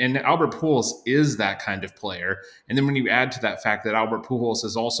that, and Albert Pujols is that kind of player, and then when you add to that fact that Albert Pujols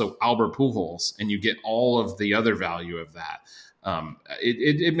is also Albert Pujols, and you get all of the other value of that,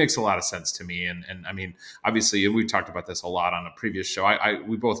 it makes a lot of sense to me. And I mean, obviously, and we've talked about this a lot on a previous show.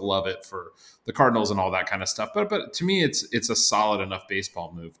 We both love it for the Cardinals and all that kind of stuff. But to me, it's a solid enough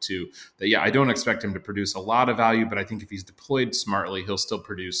baseball move too. That I don't expect him to produce a lot of value, but I think if he's deployed smartly, he'll still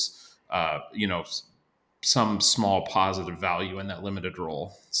produce, some small positive value in that limited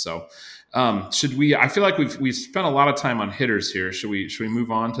role. So, should we? I feel like we've spent a lot of time on hitters here. Should we move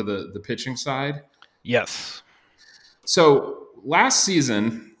on to the pitching side? Yes. So last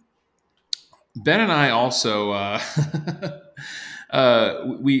season, Ben and I also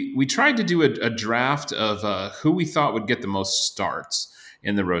we tried to do a draft of who we thought would get the most starts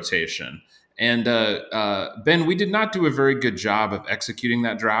in the rotation. And Ben, we did not do a very good job of executing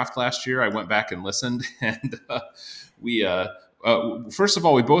that draft last year. I went back and listened, and we first of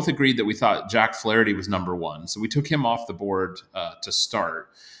all, we both agreed that we thought Jack Flaherty was number one, so we took him off the board to start.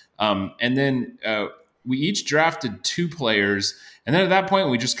 And then we each drafted two players, and then at that point,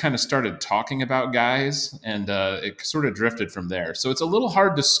 we just kind of started talking about guys, and it sort of drifted from there. So it's a little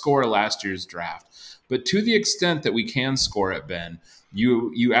hard to score last year's draft, but to the extent that we can score it, Ben,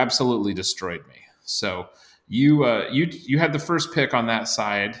 you absolutely destroyed me. So you had the first pick on that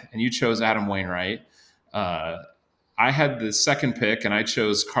side, and you chose Adam Wainwright. I had the second pick, and I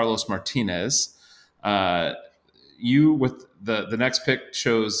chose Carlos Martinez. You, with the next pick,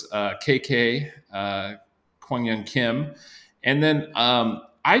 chose KK Kwang Young Kim. And then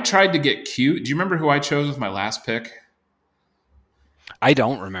I tried to get cute. Do you remember who I chose with my last pick? I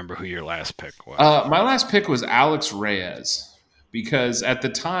don't remember who your last pick was. My last pick was Alex Reyes. because at the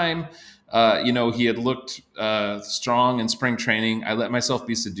time, he had looked strong in spring training. I let myself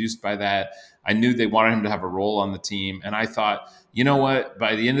be seduced by that. I knew they wanted him to have a role on the team, and I thought, you know what?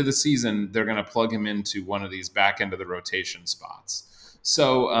 By the end of the season, they're going to plug him into one of these back end of the rotation spots.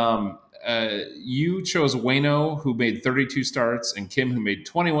 So you chose Waino, who made 32 starts, and Kim, who made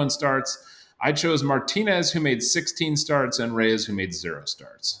 21 starts. I chose Martinez, who made 16 starts, and Reyes, who made 0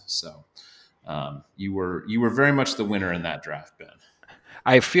 starts. So you were very much the winner in that draft, Ben.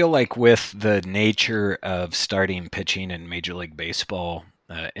 I feel like with the nature of starting pitching in Major League Baseball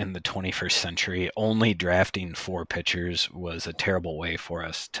in the 21st century, only drafting 4 pitchers was a terrible way for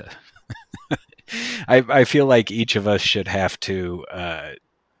us to. I feel like each of us should have to,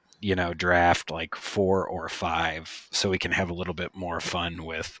 draft like 4 or 5 so we can have a little bit more fun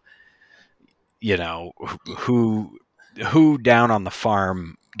with, who down on the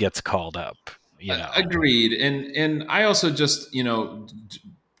farm gets called up. Agreed. And I also just,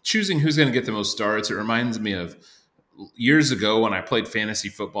 choosing who's going to get the most starts, it reminds me of years ago when I played fantasy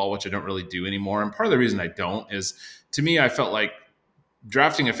football, which I don't really do anymore. And part of the reason I don't is, to me, I felt like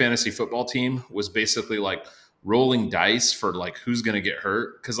drafting a fantasy football team was basically like rolling dice for like who's going to get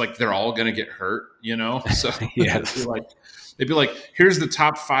hurt, because like they're all going to get hurt, So Yes. they'd be like, here's the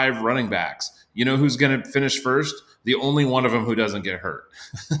top 5 running backs. You know who's going to finish first? The only one of them who doesn't get hurt.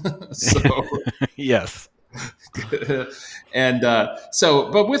 So yes. And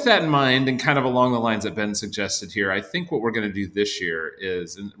but with that in mind, and kind of along the lines that Ben suggested here, I think what we're going to do this year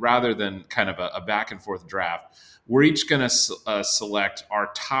is, rather than kind of a back and forth draft, we're each going to select our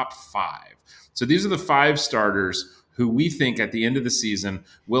top 5. So these are the 5 starters who we think at the end of the season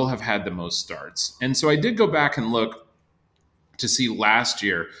will have had the most starts. And so I did go back and look to see last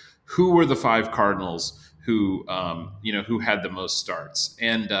year who were the 5 Cardinals who who had the most starts,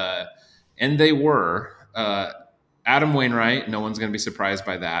 and they were Adam Wainwright. No one's going to be surprised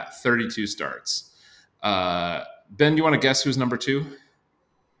by that. 32 starts. Ben, do you want to guess who's number 2?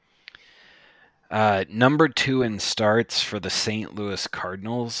 Number 2 in starts for the St. Louis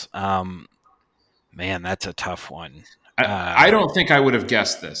Cardinals. Man, that's a tough one. I don't think I would have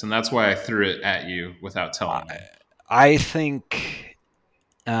guessed this, and that's why I threw it at you without telling you. I think.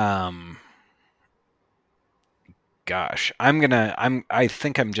 Gosh, I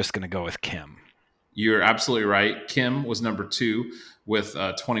think I'm just gonna go with Kim. You're absolutely right. Kim was number 2 with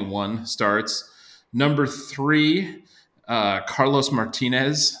 21 starts. Number 3, Carlos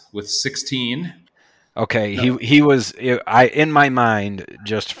Martinez with 16. Okay, he was. In my mind,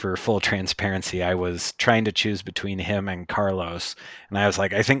 just for full transparency, I was trying to choose between him and Carlos, and I was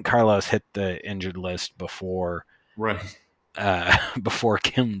like, I think Carlos hit the injured list before, right? Before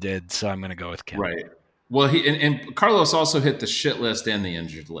Kim did, so I'm going to go with Kim. Right. Well, and Carlos also hit the shit list and the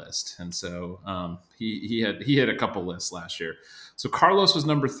injured list, and so he hit a couple lists last year. So Carlos was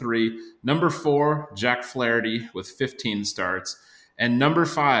number 3. Number 4, Jack Flaherty with 15 starts. And number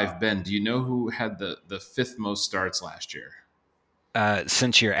 5, Ben, do you know who had the 5th most starts last year?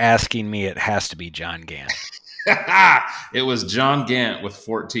 Since you're asking me, it has to be John Gant. It was John Gant with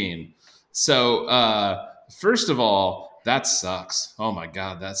 14. So first of all, that sucks. Oh my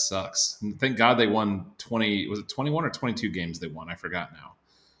God, that sucks. Thank God they won 20. Was it 21 or 22 games they won? I forgot now.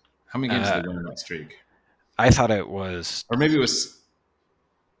 How many games did they win in that streak? I thought it was, or maybe it was.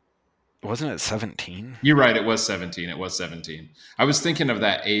 Wasn't it 17? You're right. It was 17. It was 17. I was thinking of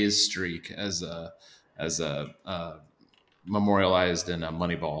that A's streak as memorialized in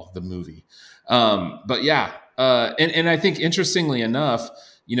Moneyball, the movie. But yeah, and I think interestingly enough,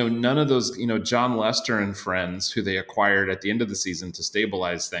 none of those, John Lester and friends who they acquired at the end of the season to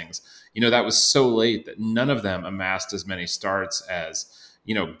stabilize things, that was so late that none of them amassed as many starts as,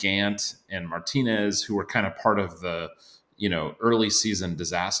 Gant and Martinez, who were kind of part of the, early season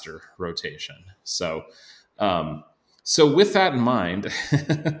disaster rotation. So with that in mind,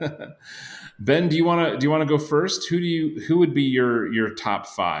 Ben, do you want to go first? Who would be your top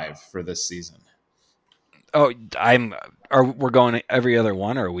 5 for this season? Oh, we're going every other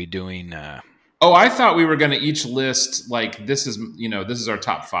one, or are we doing? Oh, I thought we were going to each list like this is our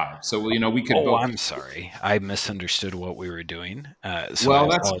top 5. So we could. Oh, I'm sorry, I misunderstood what we were doing. So I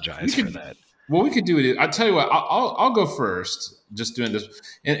apologize for that. Well, we could do it. I'll tell you what. I'll go first. Just doing this,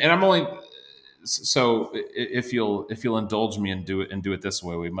 and I'm only. So if you'll indulge me and do it this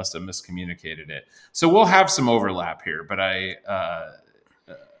way, we must have miscommunicated it. So we'll have some overlap here, but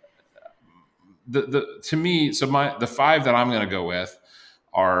to me, so the 5 that I'm going to go with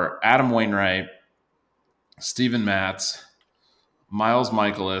are Adam Wainwright, Steven Matz, Miles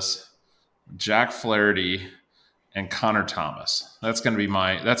Michaelis, Jack Flaherty, and Connor Thomas. That's going to be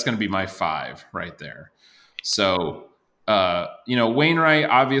my 5 right there. So Wainwright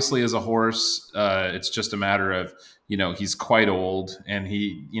obviously is a horse. It's just a matter of, he's quite old, and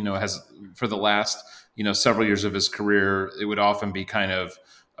he, has for the last, several years of his career, it would often be kind of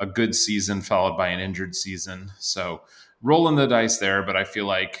a good season followed by an injured season. So rolling the dice there, but I feel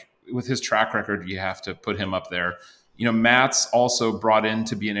like with his track record, you have to put him up there. Matt's also brought in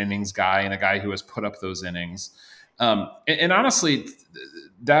to be an innings guy and a guy who has put up those innings. And honestly,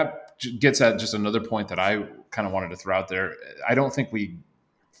 that gets at just another point that I kind of wanted to throw out there. I don't think we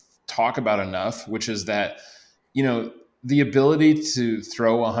talk about enough, which is that, the ability to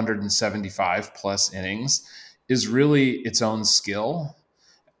throw 175 plus innings is really its own skill.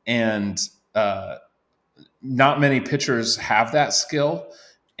 And not many pitchers have that skill.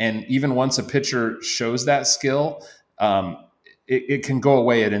 And even once a pitcher shows that skill, it can go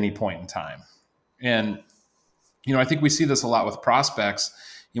away at any point in time. And, I think we see this a lot with prospects.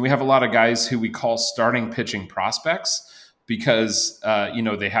 We have a lot of guys who we call starting pitching prospects because,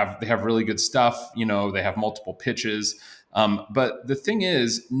 they have really good stuff. They have multiple pitches. But the thing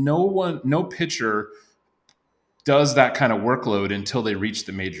is, no pitcher does that kind of workload until they reach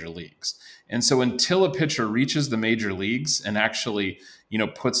the major leagues. And so until a pitcher reaches the major leagues and actually,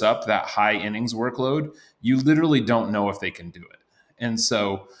 puts up that high innings workload, you literally don't know if they can do it. And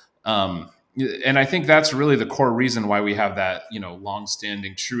so, and I think that's really the core reason why we have that,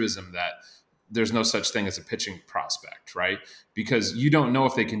 longstanding truism that there's no such thing as a pitching prospect, right? Because you don't know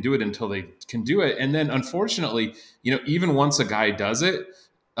if they can do it until they can do it. And then unfortunately, even once a guy does it,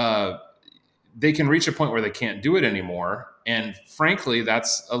 they can reach a point where they can't do it anymore. And frankly,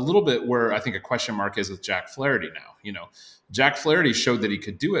 that's a little bit where I think a question mark is with Jack Flaherty now. Jack Flaherty showed that he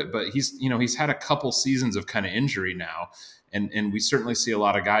could do it, but he's had a couple seasons of kind of injury now. And we certainly see a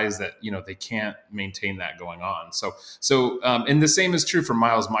lot of guys that, they can't maintain that going on. So and the same is true for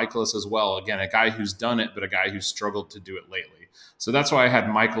Miles Mikolas as well. Again, a guy who's done it, but a guy who's struggled to do it lately. So that's why I had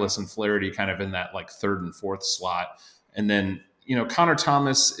Mikolas and Flaherty kind of in that like third and fourth slot. And then, Connor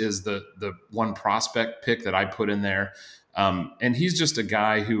Thomas is the one prospect pick that I put in there. And he's just a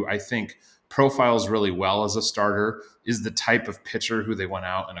guy who I think profiles really well as a starter, is the type of pitcher who they went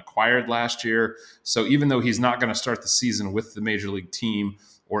out and acquired last year. So even though he's not going to start the season with the major league team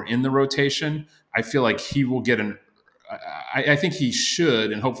or in the rotation, I feel like he will get I think he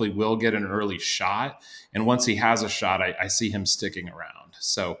should and hopefully will get an early shot. And once he has a shot, I see him sticking around.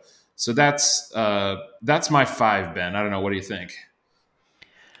 So that's my 5, Ben. I don't know. What do you think?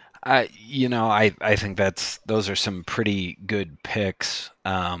 I think those are some pretty good picks.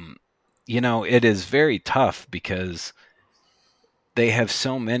 It is very tough because they have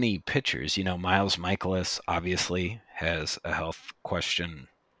so many pitchers. Miles Mikolas obviously has a health question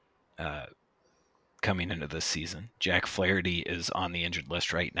coming into this season. Jack Flaherty is on the injured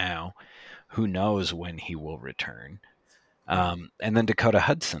list right now. Who knows when he will return? And then Dakota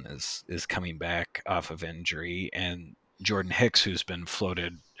Hudson is coming back off of injury, and Jordan Hicks, who's been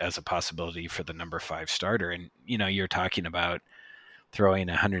floated as a possibility for the number 5 starter. And, you're talking about throwing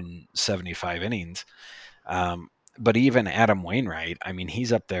 175 innings. But even Adam Wainwright, I mean,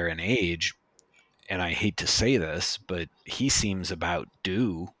 he's up there in age, and I hate to say this, but he seems about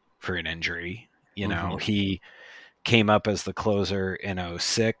due for an injury. He came up as the closer in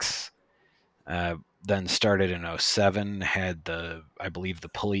 06, then started in 07, had I believe the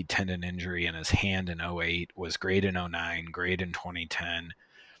pulley tendon injury in his hand in 08, was great in 09, great in 2010,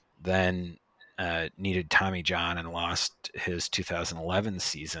 then needed Tommy John and lost his 2011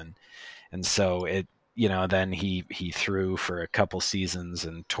 season. And so then he threw for a couple seasons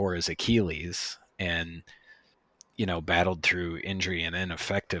and tore his Achilles and, battled through injury and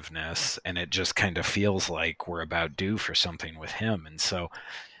ineffectiveness. And it just kind of feels like we're about due for something with him. And so,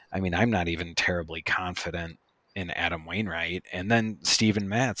 I mean, I'm not even terribly confident in Adam Wainwright. And then Steven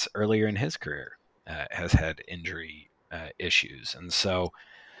Matz earlier in his career has had injury issues. And so,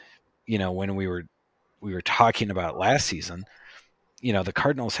 when we were talking about last season, the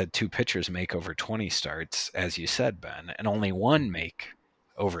Cardinals had 2 pitchers make over 20 starts, as you said, Ben, and only one make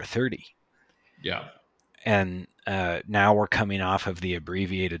over 30. Yeah. And now we're coming off of the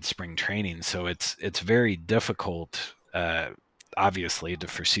abbreviated spring training, so it's very difficult, obviously, to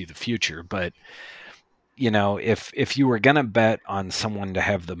foresee the future. But if you were going to bet on someone to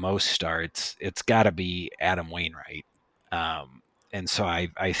have the most starts, it's got to be Adam Wainwright. And so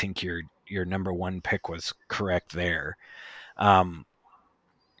I think your number 1 pick was correct there.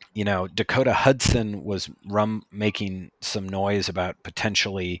 Dakota Hudson was making some noise about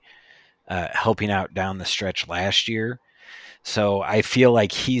potentially helping out down the stretch last year. So I feel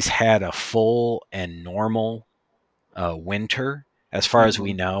like he's had a full and normal winter. as far as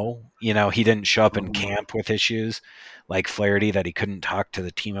we Mhm. know. He didn't show up in Mhm. camp with issues like Flaherty that he couldn't talk to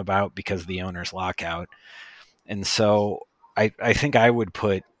the team about because of the owner's lockout. And so I think I would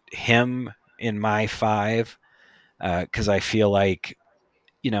put him in my five because I feel like,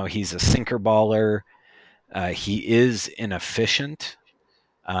 he's a sinker baller. He is inefficient,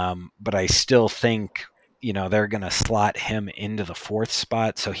 but I still think, they're going to slot him into the fourth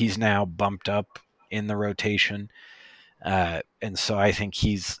spot. So he's now bumped up in the rotation. And so I think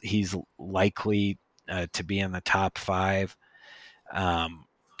he's likely to be in the top five. Um,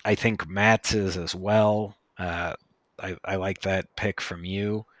 I think Matz is as well. I like that pick from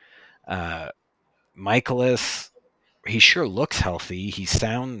you. Uh, Michaelis, he sure looks healthy. He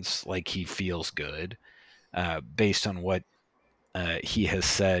sounds like he feels good based on what he has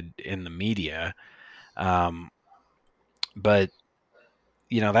said in the media. Um, but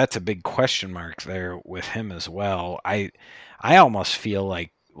that's a big question mark there with him as well. I almost feel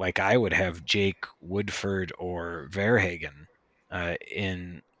like I would have Jake Woodford or Verhagen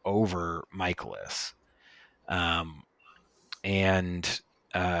in over Michaelis. Um, and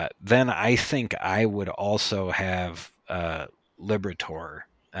then I think I would also have Liberator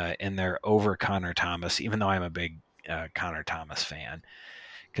in there over Connor Thomas, even though I'm a big Connor Thomas fan,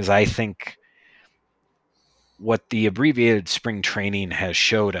 because I think what the abbreviated spring training has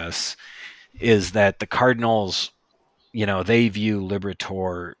showed us is that the Cardinals, they view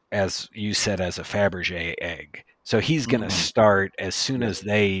Liberator, as you said, as a Fabergé egg. So he's going to Mhm. start as soon Yep. as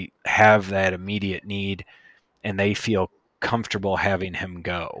they have that immediate need and they feel comfortable having him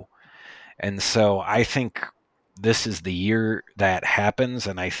go. And so I think this is the year that happens.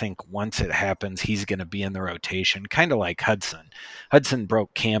 And I think once it happens, he's going to be in the rotation, kind of like Hudson. Hudson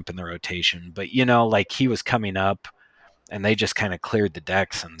broke camp in the rotation, but, like he was coming up and they just kind of cleared the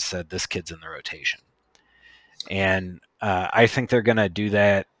decks and said, this kid's in the rotation. And I think they're going to do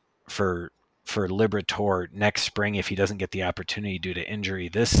that for Liberator next spring if he doesn't get the opportunity due to injury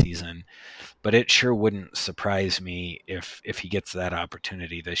this season. But it sure wouldn't surprise me if he gets that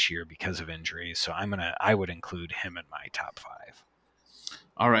opportunity this year because of injuries. So I would include him in my top five.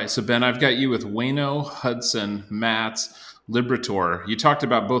 All right. So, Ben, I've got you with Wayno, Hudson, Matz, Liberator. You talked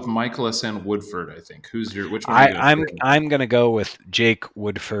about both Michaelis and Woodford, I think. Which one are you I, going to I'm pick? I'm gonna go with Jake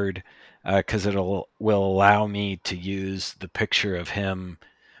Woodford because will allow me to use the picture of him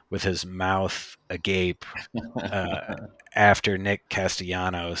with his mouth agape uh, after Nick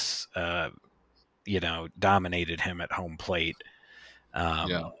Castellanos, dominated him at home plate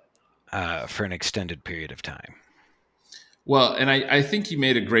Yeah. um, for an extended period of time. Well, and I think you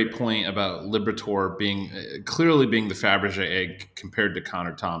made a great point about Liberator being clearly being the Fabergé egg compared to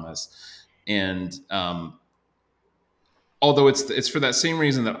Connor Thomas. And although it's for that same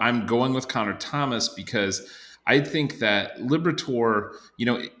reason that I'm going with Connor Thomas, because I think that Liberator,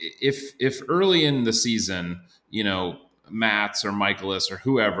 if early in the season, Mats or Michaelis or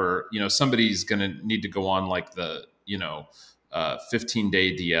whoever, somebody's going to need to go on like the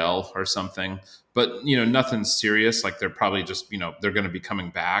 15-day DL or something, but nothing serious. Like they're probably just they're going to be coming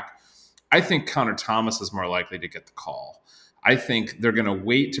back. I think Connor Thomas is more likely to get the call. I think they're going to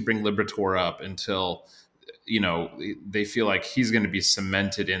wait to bring Liberator up until they feel like he's going to be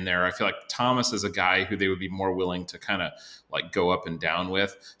cemented in there. I feel like Thomas is a guy who they would be more willing to kind of like go up and down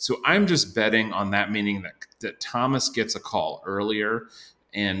with. So I'm just betting on that, meaning that Thomas gets a call earlier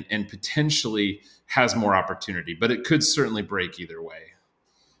and potentially has more opportunity, but it could certainly break either way.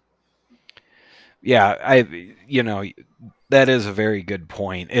 Yeah, that is a very good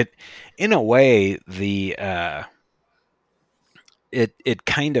point. In a way, it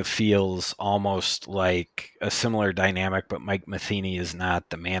kind of feels almost like a similar dynamic, but Mike Matheny is not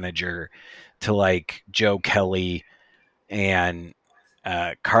the manager to like Joe Kelly and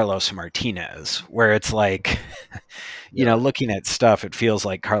Carlos Martinez, where it's like, Yeah. looking at stuff, it feels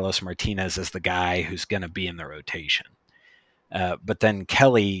like Carlos Martinez is the guy who's going to be in the rotation. But then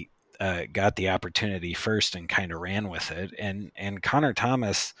Kelly got the opportunity first and kind of ran with it, and Connor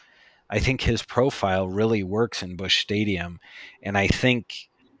Thomas, I think his profile really works in Busch Stadium, and I think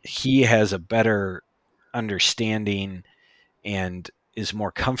he has a better understanding and is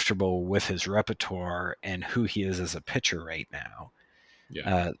more comfortable with his repertoire and who he is as a pitcher right now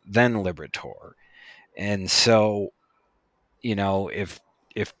Yeah. than Liberator. And so, if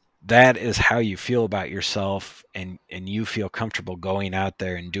that is how you feel about yourself and you feel comfortable going out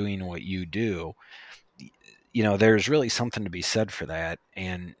there and doing what you do, there's really something to be said for that.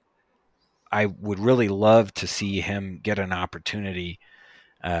 And I would really love to see him get an opportunity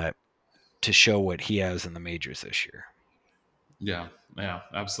uh, to show what he has in the majors this year. Yeah, yeah,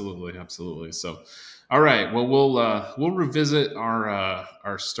 absolutely, absolutely. So, all right, well, we'll revisit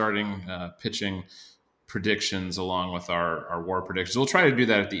our starting pitching predictions along with our WAR predictions. We'll try to do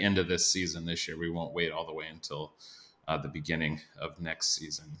that at the end of this season this year. We won't wait all the way until the beginning of next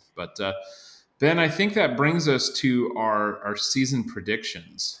season. But Ben, I think that brings us to our season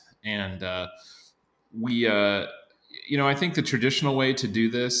predictions, and we I think the traditional way to do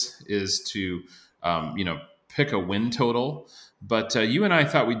this is to pick a win total, but you and I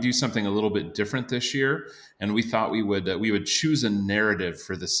thought we'd do something a little bit different this year, and we thought we would choose a narrative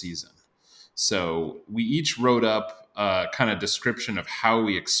for the season. So we each wrote up a kind of description of how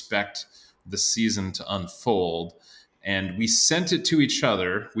we expect the season to unfold, and we sent it to each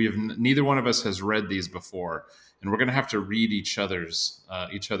other. Neither one of us has read these before, and we're going to have to read each other's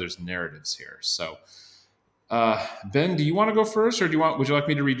narratives here. So, Ben, do you want to go first, or would you like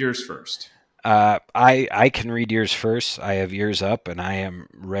me to read yours first? I can read yours first. I have yours up, and I am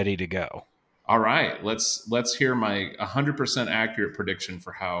ready to go. All right, let's hear my 100% accurate prediction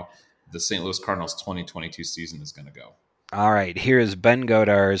for how the St. Louis Cardinals 2022 season is going to go. All right, here is Ben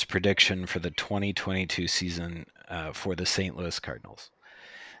Godar's prediction for the 2022 season for the St. Louis Cardinals.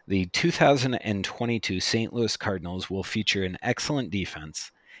 The 2022 St. Louis Cardinals will feature an excellent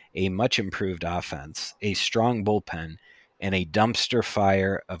defense, a much improved offense, a strong bullpen, and a dumpster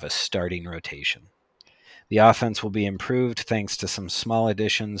fire of a starting rotation. The offense will be improved thanks to some small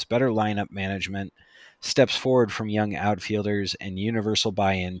additions, better lineup management, steps forward from young outfielders, and universal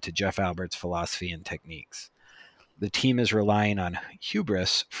buy-in to Jeff Albert's philosophy and techniques. The team is relying on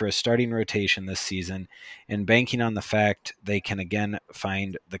hubris for a starting rotation this season and banking on the fact they can again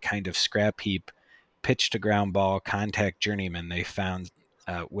find the kind of scrap heap, pitch to ground ball contact journeyman they found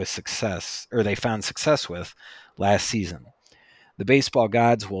success with last season. The baseball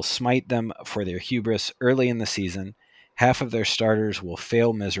gods will smite them for their hubris early in the season. Half of their starters will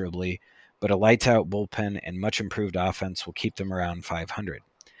fail miserably, but a lights out bullpen and much improved offense will keep them around 500.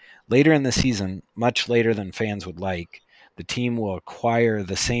 Later in the season, much later than fans would like, the team will acquire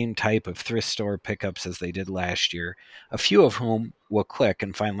the same type of thrift store pickups as they did last year, a few of whom will click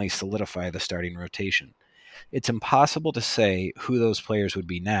and finally solidify the starting rotation. It's impossible to say who those players would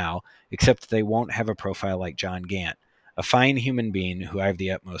be now, except that they won't have a profile like John Gant, a fine human being who I have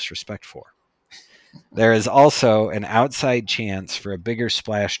the utmost respect for. There is also an outside chance for a bigger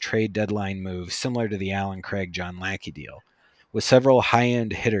splash trade deadline move similar to the Allen Craig-John Lackey deal. With several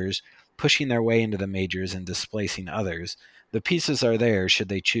high-end hitters pushing their way into the majors and displacing others, the pieces are there should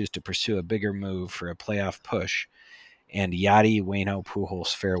they choose to pursue a bigger move for a playoff push and Yadi Waino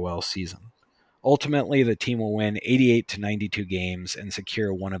Pujols' farewell season. Ultimately, the team will win 88 to 92 games and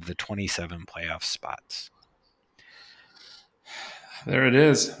secure one of the 27 playoff spots. There it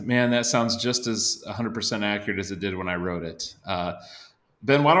is. Man, that sounds just as 100% accurate as it did when I wrote it.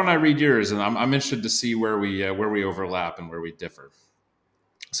 Ben, why don't I read yours? And I'm interested to see where we overlap and where we differ.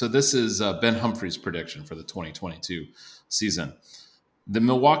 So this is Ben Humphrey's prediction for the 2022 season. The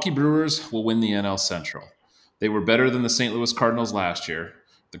Milwaukee Brewers will win the NL Central. They were better than the St. Louis Cardinals last year.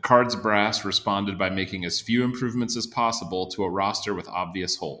 The Cards brass responded by making as few improvements as possible to a roster with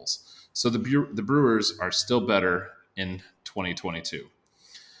obvious holes. So the Brewers are still better in 2022.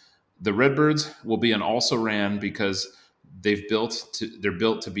 The Redbirds will be an also-ran because they're built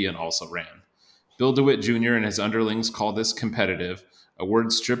to be an also-ran. Bill DeWitt Jr. and his underlings call this competitive, a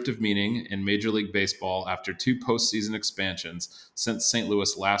word stripped of meaning in Major League Baseball after 2 postseason expansions since St.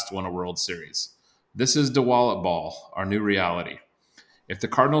 Louis last won a World Series. This is DeWallet ball, our new reality. If the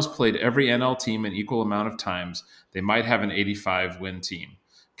Cardinals played every NL team an equal amount of times, they might have an 85-win team.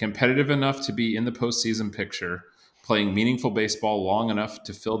 Competitive enough to be in the postseason picture, playing meaningful baseball long enough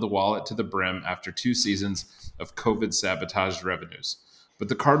to fill DeWallet to the brim after 2 seasons of COVID-sabotaged revenues. But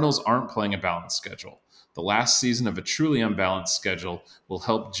the Cardinals aren't playing a balanced schedule. The last season of a truly unbalanced schedule will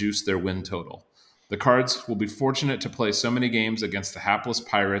help juice their win total. The Cards will be fortunate to play so many games against the hapless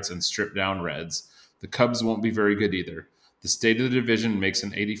Pirates and stripped-down Reds. The Cubs won't be very good either. The state of the division makes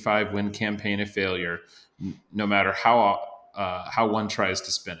an 85-win campaign a failure, no matter how one tries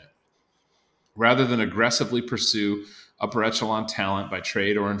to spin it. Rather than aggressively pursue upper echelon talent by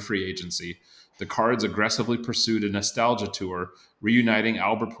trade or in free agency, the Cards aggressively pursued a nostalgia tour, reuniting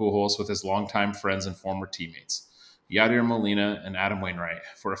Albert Pujols with his longtime friends and former teammates, Yadier Molina and Adam Wainwright,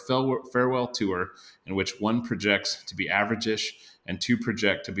 for a farewell tour in which 1 projects to be average-ish and 2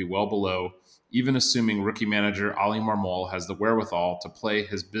 project to be well below, even assuming rookie manager Ali Marmol has the wherewithal to play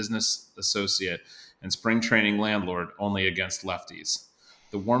his business associate and spring training landlord only against lefties.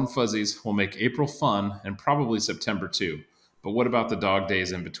 The warm fuzzies will make April fun and probably September too, but what about the dog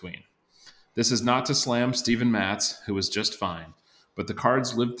days in between? This is not to slam Steven Matz, who was just fine, but the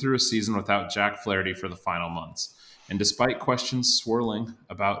Cards lived through a season without Jack Flaherty for the final months. And despite questions swirling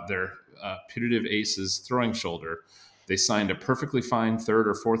about their putative ace's throwing shoulder, they signed a perfectly fine third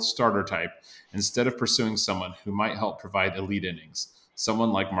or fourth starter type instead of pursuing someone who might help provide elite innings,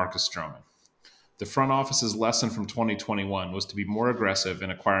 someone like Marcus Stroman. The front office's lesson from 2021 was to be more aggressive in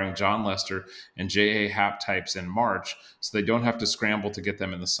acquiring John Lester and J.A. Happ types in March so they don't have to scramble to get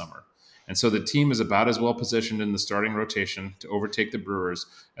them in the summer. And so the team is about as well positioned in the starting rotation to overtake the Brewers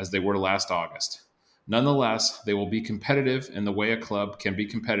as they were last August. Nonetheless, they will be competitive in the way a club can be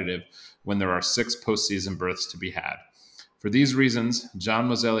competitive when there are 6 postseason berths to be had. For these reasons, John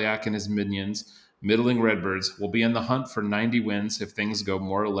Mozeliak and his minions, middling Redbirds, will be in the hunt for 90 wins if things go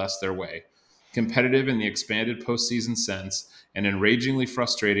more or less their way. Competitive in the expanded postseason sense, and enragingly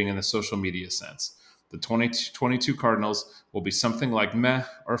frustrating in the social media sense. The 2022 Cardinals will be something like meh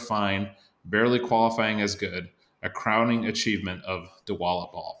or fine, barely qualifying as good, a crowning achievement of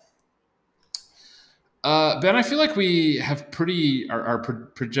DeWallop ball. Ben, I feel like we have our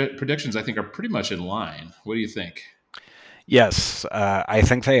predictions, I think, are pretty much in line. What do you think? Yes, I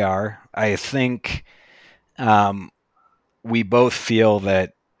think they are. I think we both feel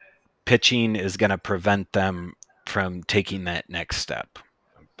that pitching is going to prevent them from taking that next step.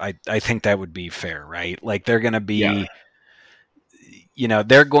 I think that would be fair, right? Like they're going to Yeah. be,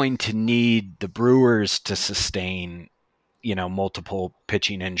 they're going to need the Brewers to sustain, multiple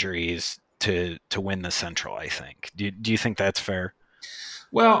pitching injuries to win the Central. I think. Do you think that's fair?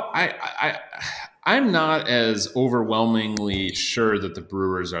 Well, I'm not as overwhelmingly sure that the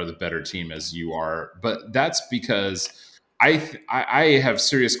Brewers are the better team as you are, but that's because I have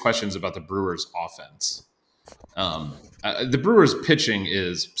serious questions about the Brewers' offense. The Brewers' pitching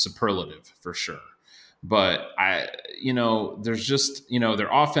is superlative for sure, but there's just their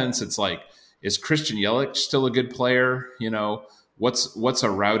offense. It's like, is Christian Yelich still a good player? What's a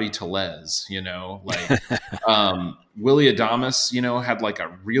Rowdy Tellez? Willie Adames, had like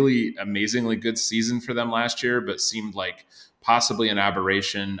a really amazingly good season for them last year, but seemed like possibly an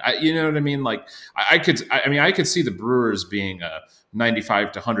aberration. You know what I mean? Like I could see the Brewers being a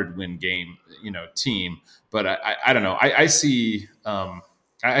 95 to 100 win game, team, but I don't know. I see a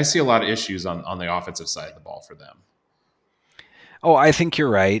lot of issues on the offensive side of the ball for them. Oh, I think you're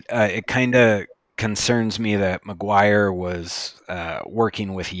right. It kind of concerns me that McGuire was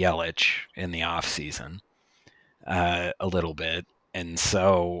working with Yelich in the offseason a little bit. And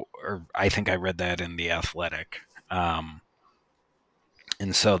so, or I think I read that in The Athletic. And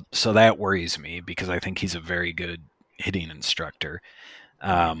so that worries me because I think he's a very good hitting instructor.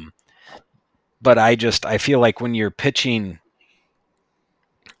 But I feel like when you're pitching,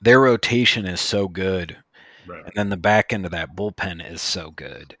 their rotation is so good. Right. And then the back end of that bullpen is so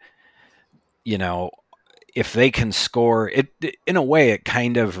good. If they can score it, in a way, it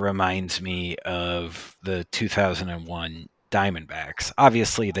kind of reminds me of the 2001 Diamondbacks.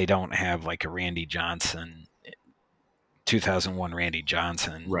 Obviously, they don't have like a 2001 Randy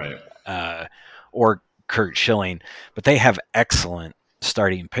Johnson, Right. Or Curt Schilling, but they have excellent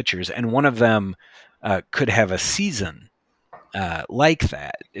starting pitchers, and one of them could have a season like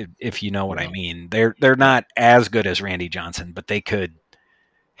that, if you know what I mean. They're not as good as Randy Johnson, but they could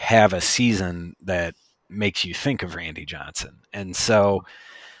have a season that makes you think of Randy Johnson. And so,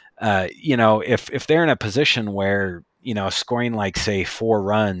 if they're in a position where scoring like say 4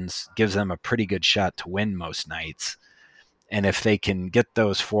 runs gives them a pretty good shot to win most nights, and if they can get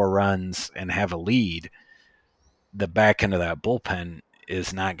those 4 runs and have a lead, the back end of that bullpen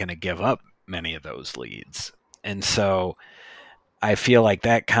is not going to give up many of those leads. And so I feel like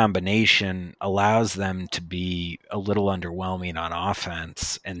that combination allows them to be a little underwhelming on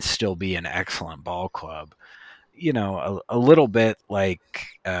offense and still be an excellent ball club. A little bit like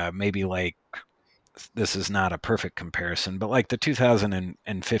maybe like, this is not a perfect comparison, but like the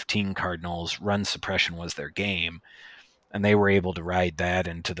 2015 Cardinals, run suppression was their game, and they were able to ride that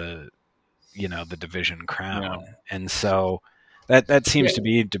into the division crown. Yeah. And so that seems to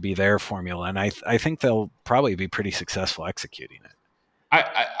be their formula, and I think they'll probably be pretty successful executing it.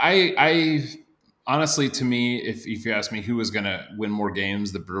 I honestly, to me, if you ask me who is going to win more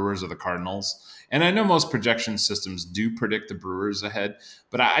games, the Brewers or the Cardinals, and I know most projection systems do predict the Brewers ahead,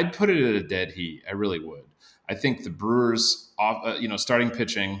 but I'd put it at a dead heat. I really would. I think the Brewers, starting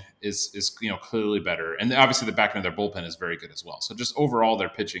pitching is clearly better, and obviously the back end of their bullpen is very good as well. So just overall, their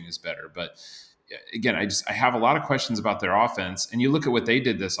pitching is better. But again, I have a lot of questions about their offense. And you look at what they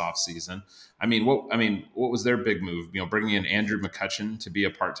did this offseason. What was their big move? Bringing in Andrew McCutcheon to be a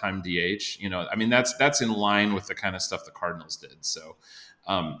part-time DH. That's in line with the kind of stuff the Cardinals did. So,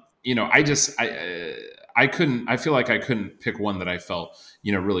 I couldn't. I feel like I couldn't pick one that I felt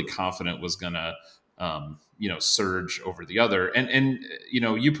really confident was gonna surge over the other. And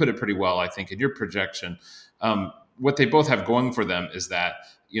you put it pretty well, I think, in your projection. What they both have going for them is that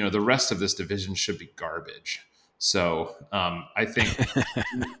the rest of this division should be garbage. So I think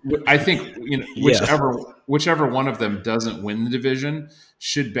whichever one of them doesn't win the division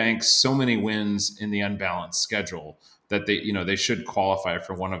should bank so many wins in the unbalanced schedule that they should qualify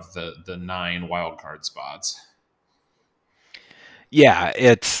for one of the 9 wild card spots. Yeah,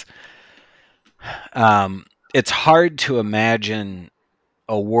 it's hard to imagine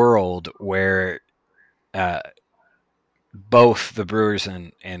a world where both the Brewers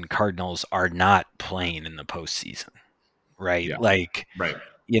and Cardinals are not playing in the postseason, right? Yeah. Like, right.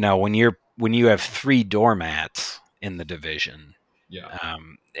 When you have 3 doormats in the division,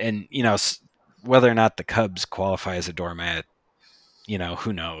 and whether or not the Cubs qualify as a doormat,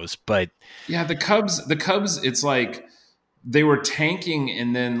 who knows? But yeah, the Cubs, it's like they were tanking,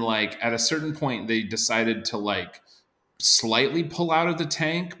 and then like at a certain point they decided to like slightly pull out of the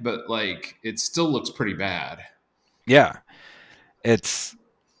tank, but like it still looks pretty bad. Yeah, it's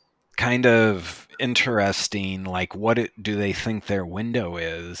kind of interesting. Like, do they think their window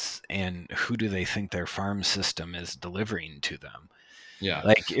is, and who do they think their farm system is delivering to them? Yeah,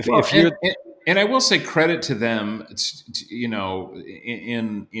 like if you're and I will say credit to them,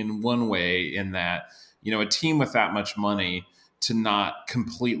 in one way, in that a team with that much money to not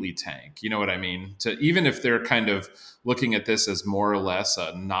completely tank. You know what I mean? To even if they're kind of looking at this as more or less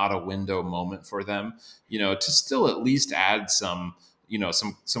not a window moment for them, to still at least add some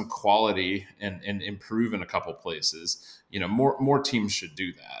some quality and improve in a couple places. More teams should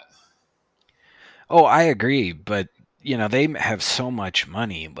do that. Oh, I agree, but they have so much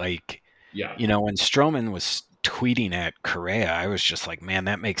money. Like, when Stroman was tweeting at Correa, I was just like, man,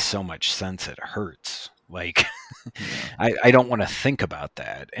 that makes so much sense. It hurts. Like, I don't want to think about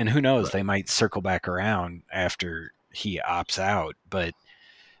that. And who knows, they might circle back around after he opts out. But,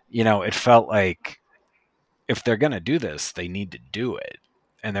 it felt like if they're going to do this, they need to do it.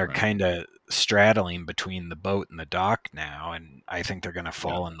 And they're kind of straddling between the boat and the dock now. And I think they're going to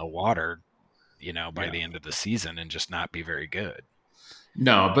fall in the water, by the end of the season and just not be very good.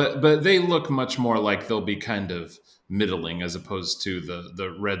 No, but they look much more like they'll be kind of middling as opposed to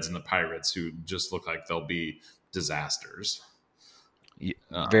the Reds and the Pirates, who just look like they'll be disasters.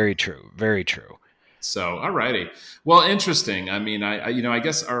 Very true. Very true. So, alrighty. Well, interesting. I mean, I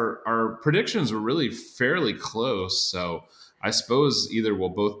guess our predictions were really fairly close. So I suppose either we'll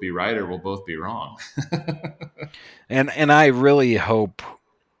both be right or we'll both be wrong. and I really hope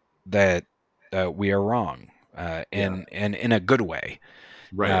that we are wrong, and in a good way,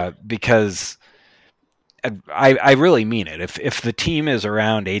 right? Because I really mean it. If the team is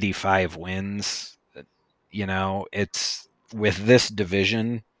around 85 wins, it's with this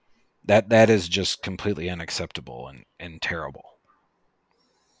division that is just completely unacceptable and terrible.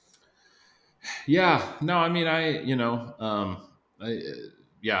 Yeah, no, I mean, I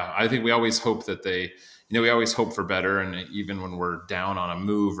think we always hope that we always hope for better. And even when we're down on a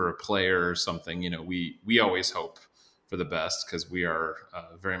move or a player or something, we always hope for the best because we are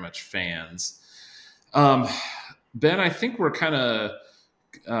very much fans. Ben, I think we're kind of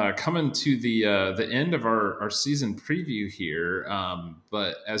coming to the end of our season preview here.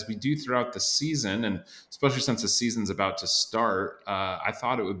 But as we do throughout the season, and especially since the season's about to start, I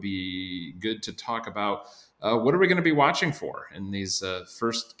thought it would be good to talk about what are we going to be watching for in these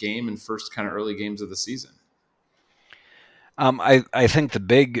first game and first kind of early games of the season. I think the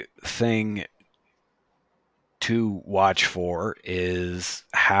big thing to watch for is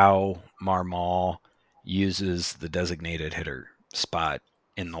how Marmol uses the designated hitter spot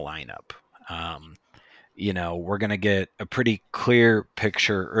in the lineup. We're going to get a pretty clear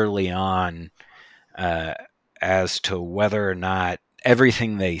picture early on as to whether or not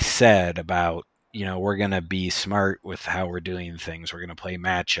everything they said about, we're going to be smart with how we're doing things. We're going to play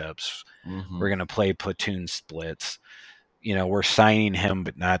matchups. Mm-hmm. We're going to play platoon splits. We're signing him,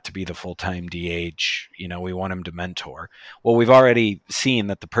 but not to be the full-time DH. We want him to mentor. Well, we've already seen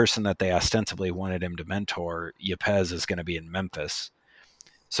that the person that they ostensibly wanted him to mentor, Yepez, is going to be in Memphis.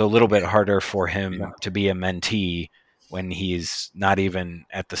 So a little bit harder for him to be a mentee when he's not even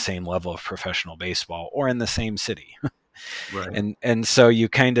at the same level of professional baseball or in the same city. Right. And so you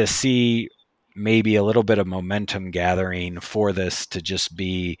kind of see maybe a little bit of momentum gathering for this to just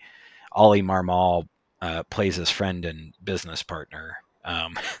be Ollie Marmol plays his friend and business partner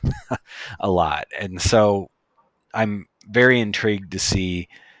a lot. And so I'm very intrigued to see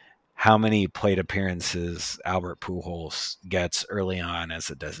how many plate appearances Albert Pujols gets early on as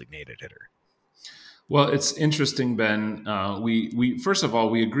a designated hitter. Well, it's interesting, Ben. We first of all,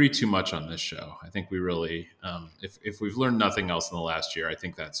 we agree too much on this show. I think we really, if we've learned nothing else in the last year, I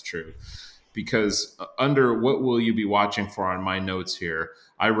think that's true. Because under what will you be watching for on my notes here,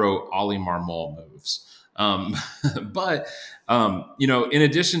 I wrote Ollie Marmol moves. But in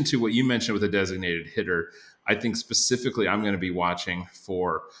addition to what you mentioned with a designated hitter, I think specifically I'm going to be watching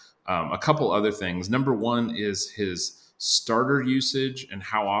for a couple other things. Number one is his starter usage and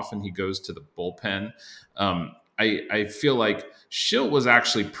how often he goes to the bullpen. I feel like Schilt was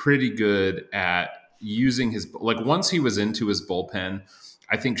actually pretty good at using his, like, once he was into his bullpen,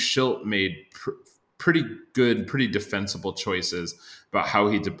 I think Schilt made pretty good, pretty defensible choices about how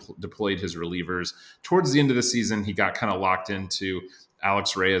he deployed his relievers. Towards the end of the season, he got kind of locked into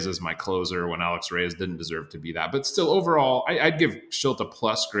Alex Reyes as my closer when Alex Reyes didn't deserve to be that. But still, overall, I'd give Schilt a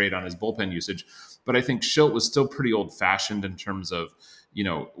plus grade on his bullpen usage. But I think Schilt was still pretty old fashioned in terms of,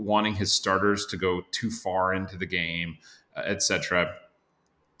 wanting his starters to go too far into the game, etc.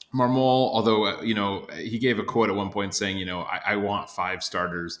 Marmol, although he gave a quote at one point saying, I want five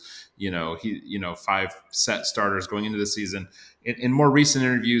starters, five set starters going into the season. In more recent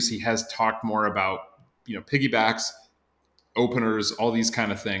interviews, he has talked more about piggybacks, openers, all these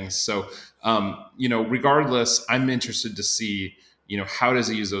kind of things. So regardless, I'm interested to see how does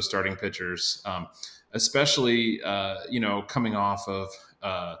he use those starting pitchers, especially coming off of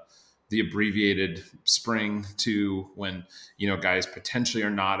the abbreviated spring to when guys potentially are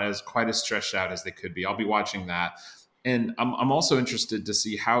not as quite as stretched out as they could be. I'll be watching that, and I'm also interested to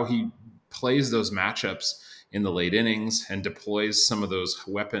see how he plays those matchups in the late innings and deploys some of those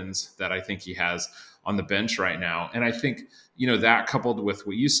weapons that I think he has on the bench right now. And I think that coupled with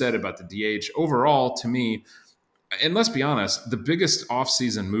what you said about the DH overall, to me, and let's be honest, the biggest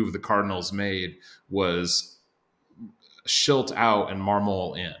offseason move the Cardinals made was Schilt out and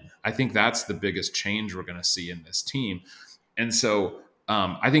Marmol in. I think that's the biggest change we're going to see in this team. And so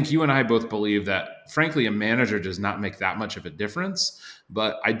I think you and I both believe that, frankly, a manager does not make that much of a difference.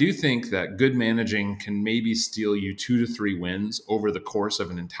 But I do think that good managing can maybe steal you 2 to 3 wins over the course of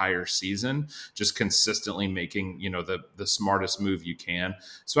an entire season, just consistently making, the smartest move you can.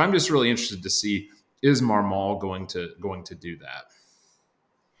 So I'm just really interested to see, is Marmol going to do that?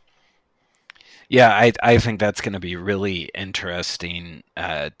 Yeah, I think that's going to be really interesting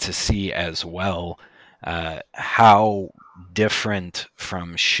to see as well, how different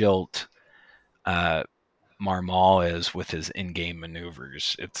from Schilt Marmol is with his in-game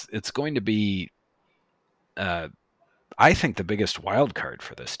maneuvers. It's going to be, I think, the biggest wild card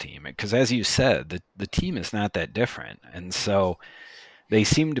for this team, because as you said, the team is not that different, and so they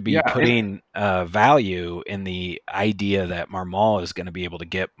seem to be putting value in the idea that Marmol is going to be able to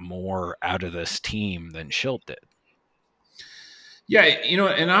get more out of this team than Schilt did. Yeah,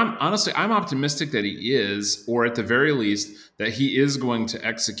 and I'm optimistic that he is, or at the very least, that he is going to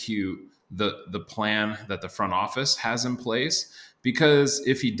execute the plan that the front office has in place. Because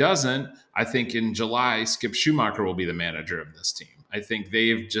if he doesn't, I think in July, Skip Schumacher will be the manager of this team. I think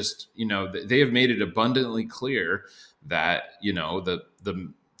they've just, they have made it abundantly clear that,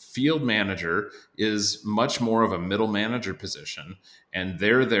 the field manager is much more of a middle manager position, and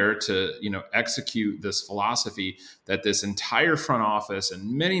they're there to execute this philosophy that this entire front office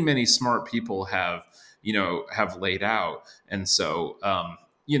and many smart people have laid out. And so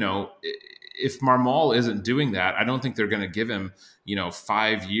if Marmol isn't doing that, I don't think they're going to give him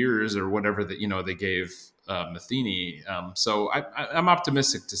 5 years or whatever that they gave Matheny. So I'm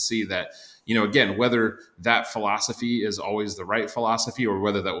optimistic to see that, again, whether that philosophy is always the right philosophy or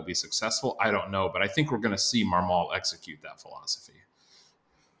whether that will be successful, I don't know. But I think we're going to see Marmol execute that philosophy.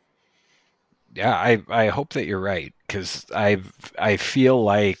 Yeah, I hope that you're right, because I feel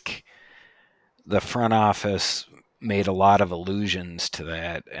like the front office made a lot of allusions to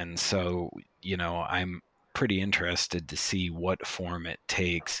that, and so I'm pretty interested to see what form it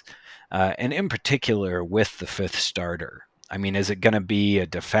takes, and in particular with the fifth starter. I mean, is it going to be a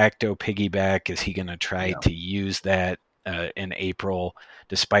de facto piggyback? Is he going to try to use that in April,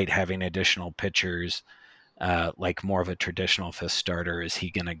 despite having additional pitchers? Like more of a traditional fifth starter? Is he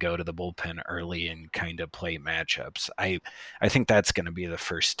going to go to the bullpen early and kind of play matchups? I think that's going to be the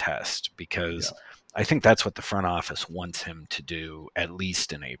first test, because I think that's what the front office wants him to do, at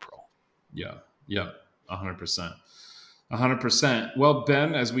least in April. Yeah, 100%. 100%. Well,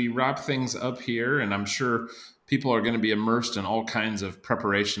 Ben, as we wrap things up here, and I'm sure people are going to be immersed in all kinds of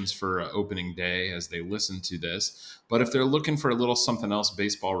preparations for opening day as they listen to this. But if they're looking for a little something else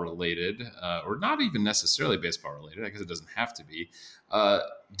baseball related, or not even necessarily baseball related, I guess it doesn't have to be,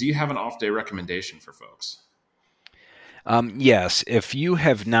 do you have an off day recommendation for folks? Yes, if you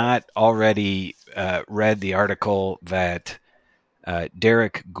have not already read the article that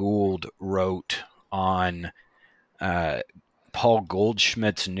Derek Gould wrote on Paul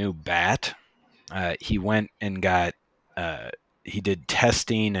Goldschmidt's new bat, he went and he did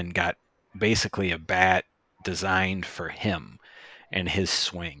testing and got basically a bat designed for him and his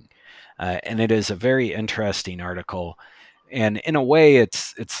swing. And it is a very interesting article. And in a way,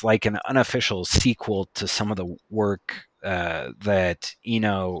 it's like an unofficial sequel to some of the work that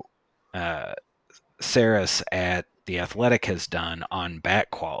Eno Saris at The Athletic has done on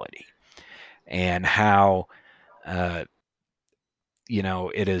bat quality and how it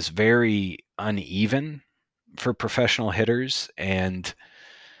is very uneven for professional hitters. And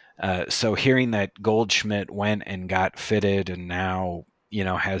so hearing that Goldschmidt went and got fitted and now,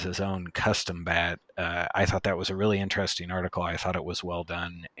 has his own custom bat, I thought that was a really interesting article. I thought it was well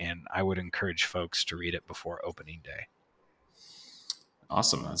done, and I would encourage folks to read it before opening day.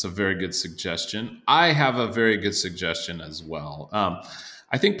 Awesome. That's a very good suggestion. I have a very good suggestion as well.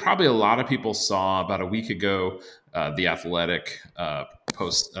 I think probably a lot of people saw about a week ago, The Athletic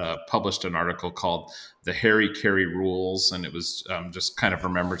published an article called The Harry Caray Rules. And it was just kind of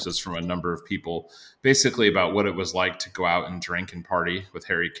remembrances from a number of people, basically about what it was like to go out and drink and party with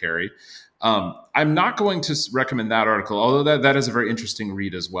Harry Caray. I'm not going to recommend that article, although that is a very interesting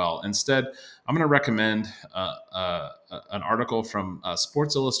read as well. Instead, I'm going to recommend an article from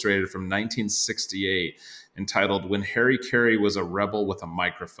Sports Illustrated from 1968 entitled "When Harry Caray Was a Rebel with a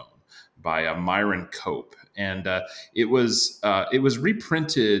Microphone" by Myron Cope. And it was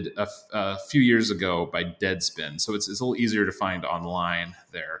reprinted a few years ago by Deadspin, so it's a little easier to find online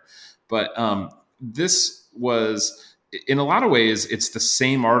there. But this was, in a lot of ways, it's the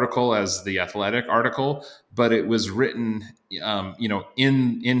same article as the Athletic article, but it was written,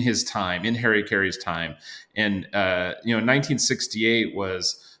 in his time, in Harry Caray's time. And 1968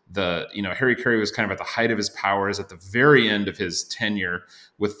 was Harry Caray was kind of at the height of his powers at the very end of his tenure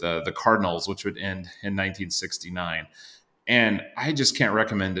with the Cardinals, which would end in 1969. And I just can't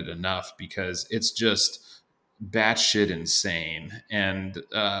recommend it enough because it's just batshit insane and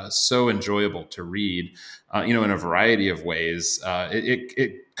so enjoyable to read, in a variety of ways.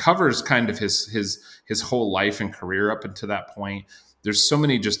 It covers kind of his whole life and career up until that point. There's so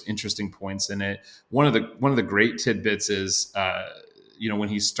many just interesting points in it. One of the great tidbits is, when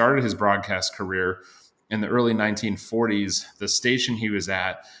he started his broadcast career in the early 1940s, the station he was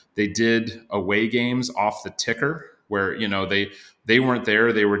at, they did away games off the ticker where, they weren't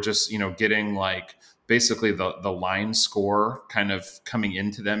there. They were just, getting like basically the line score kind of coming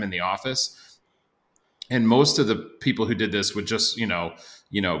into them in the office. And most of the people who did this would just,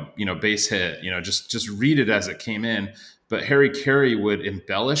 base hit, just read it as it came in. But Harry Caray would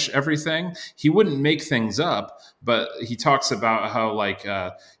embellish everything. He wouldn't make things up, but he talks about how, like,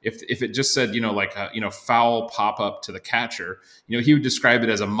 if it just said, foul pop up to the catcher, he would describe it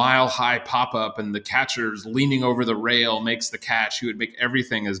as a mile high pop up, and the catcher's leaning over the rail makes the catch. He would make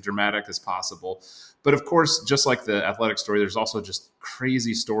everything as dramatic as possible. But of course, just like the Athletic story, there's also just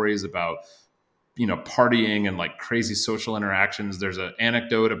crazy stories about, partying and like crazy social interactions. There's an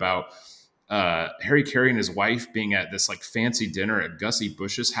anecdote about Harry Caray and his wife being at this like fancy dinner at Gussie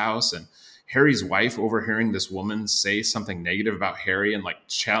Bush's house, and Harry's wife overhearing this woman say something negative about Harry and like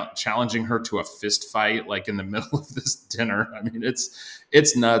challenging her to a fist fight, like in the middle of this dinner. I mean,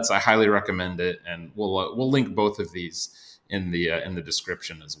 it's nuts. I highly recommend it, and we'll link both of these in the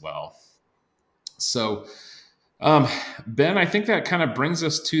description as well. So, Ben, I think that kind of brings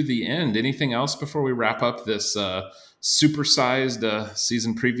us to the end. Anything else before we wrap up this supersized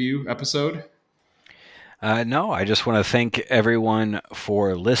season preview episode? No, I just want to thank everyone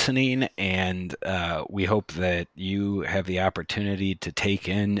for listening, and we hope that you have the opportunity to take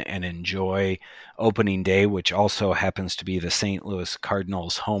in and enjoy opening day, which also happens to be the St. Louis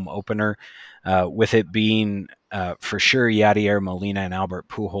Cardinals home opener, with it being for sure Yadier Molina and Albert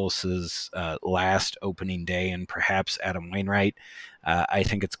Pujols' last opening day, and perhaps Adam Wainwright. I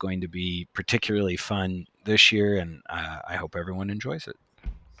think it's going to be particularly fun this year, and I hope everyone enjoys it.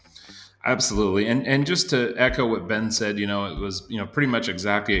 Absolutely. And just to echo what Ben said, it was, pretty much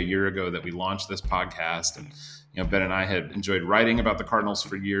exactly a year ago that we launched this podcast. And, Ben and I had enjoyed writing about the Cardinals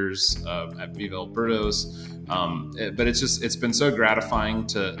for years at Viva Alberto's. But it's been so gratifying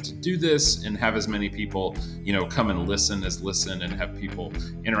to do this and have as many people, come and listen and have people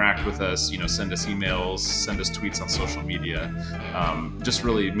interact with us, send us emails, send us tweets on social media. Just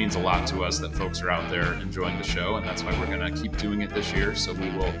really means a lot to us that folks are out there enjoying the show, and that's why we're going to keep doing it this year. So we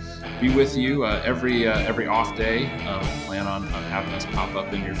will be with you every off day. Plan on having us pop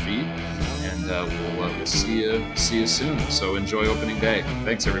up in your feed, and we'll see you soon. So enjoy opening day.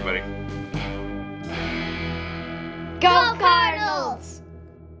 Thanks, everybody. Go Cardinals!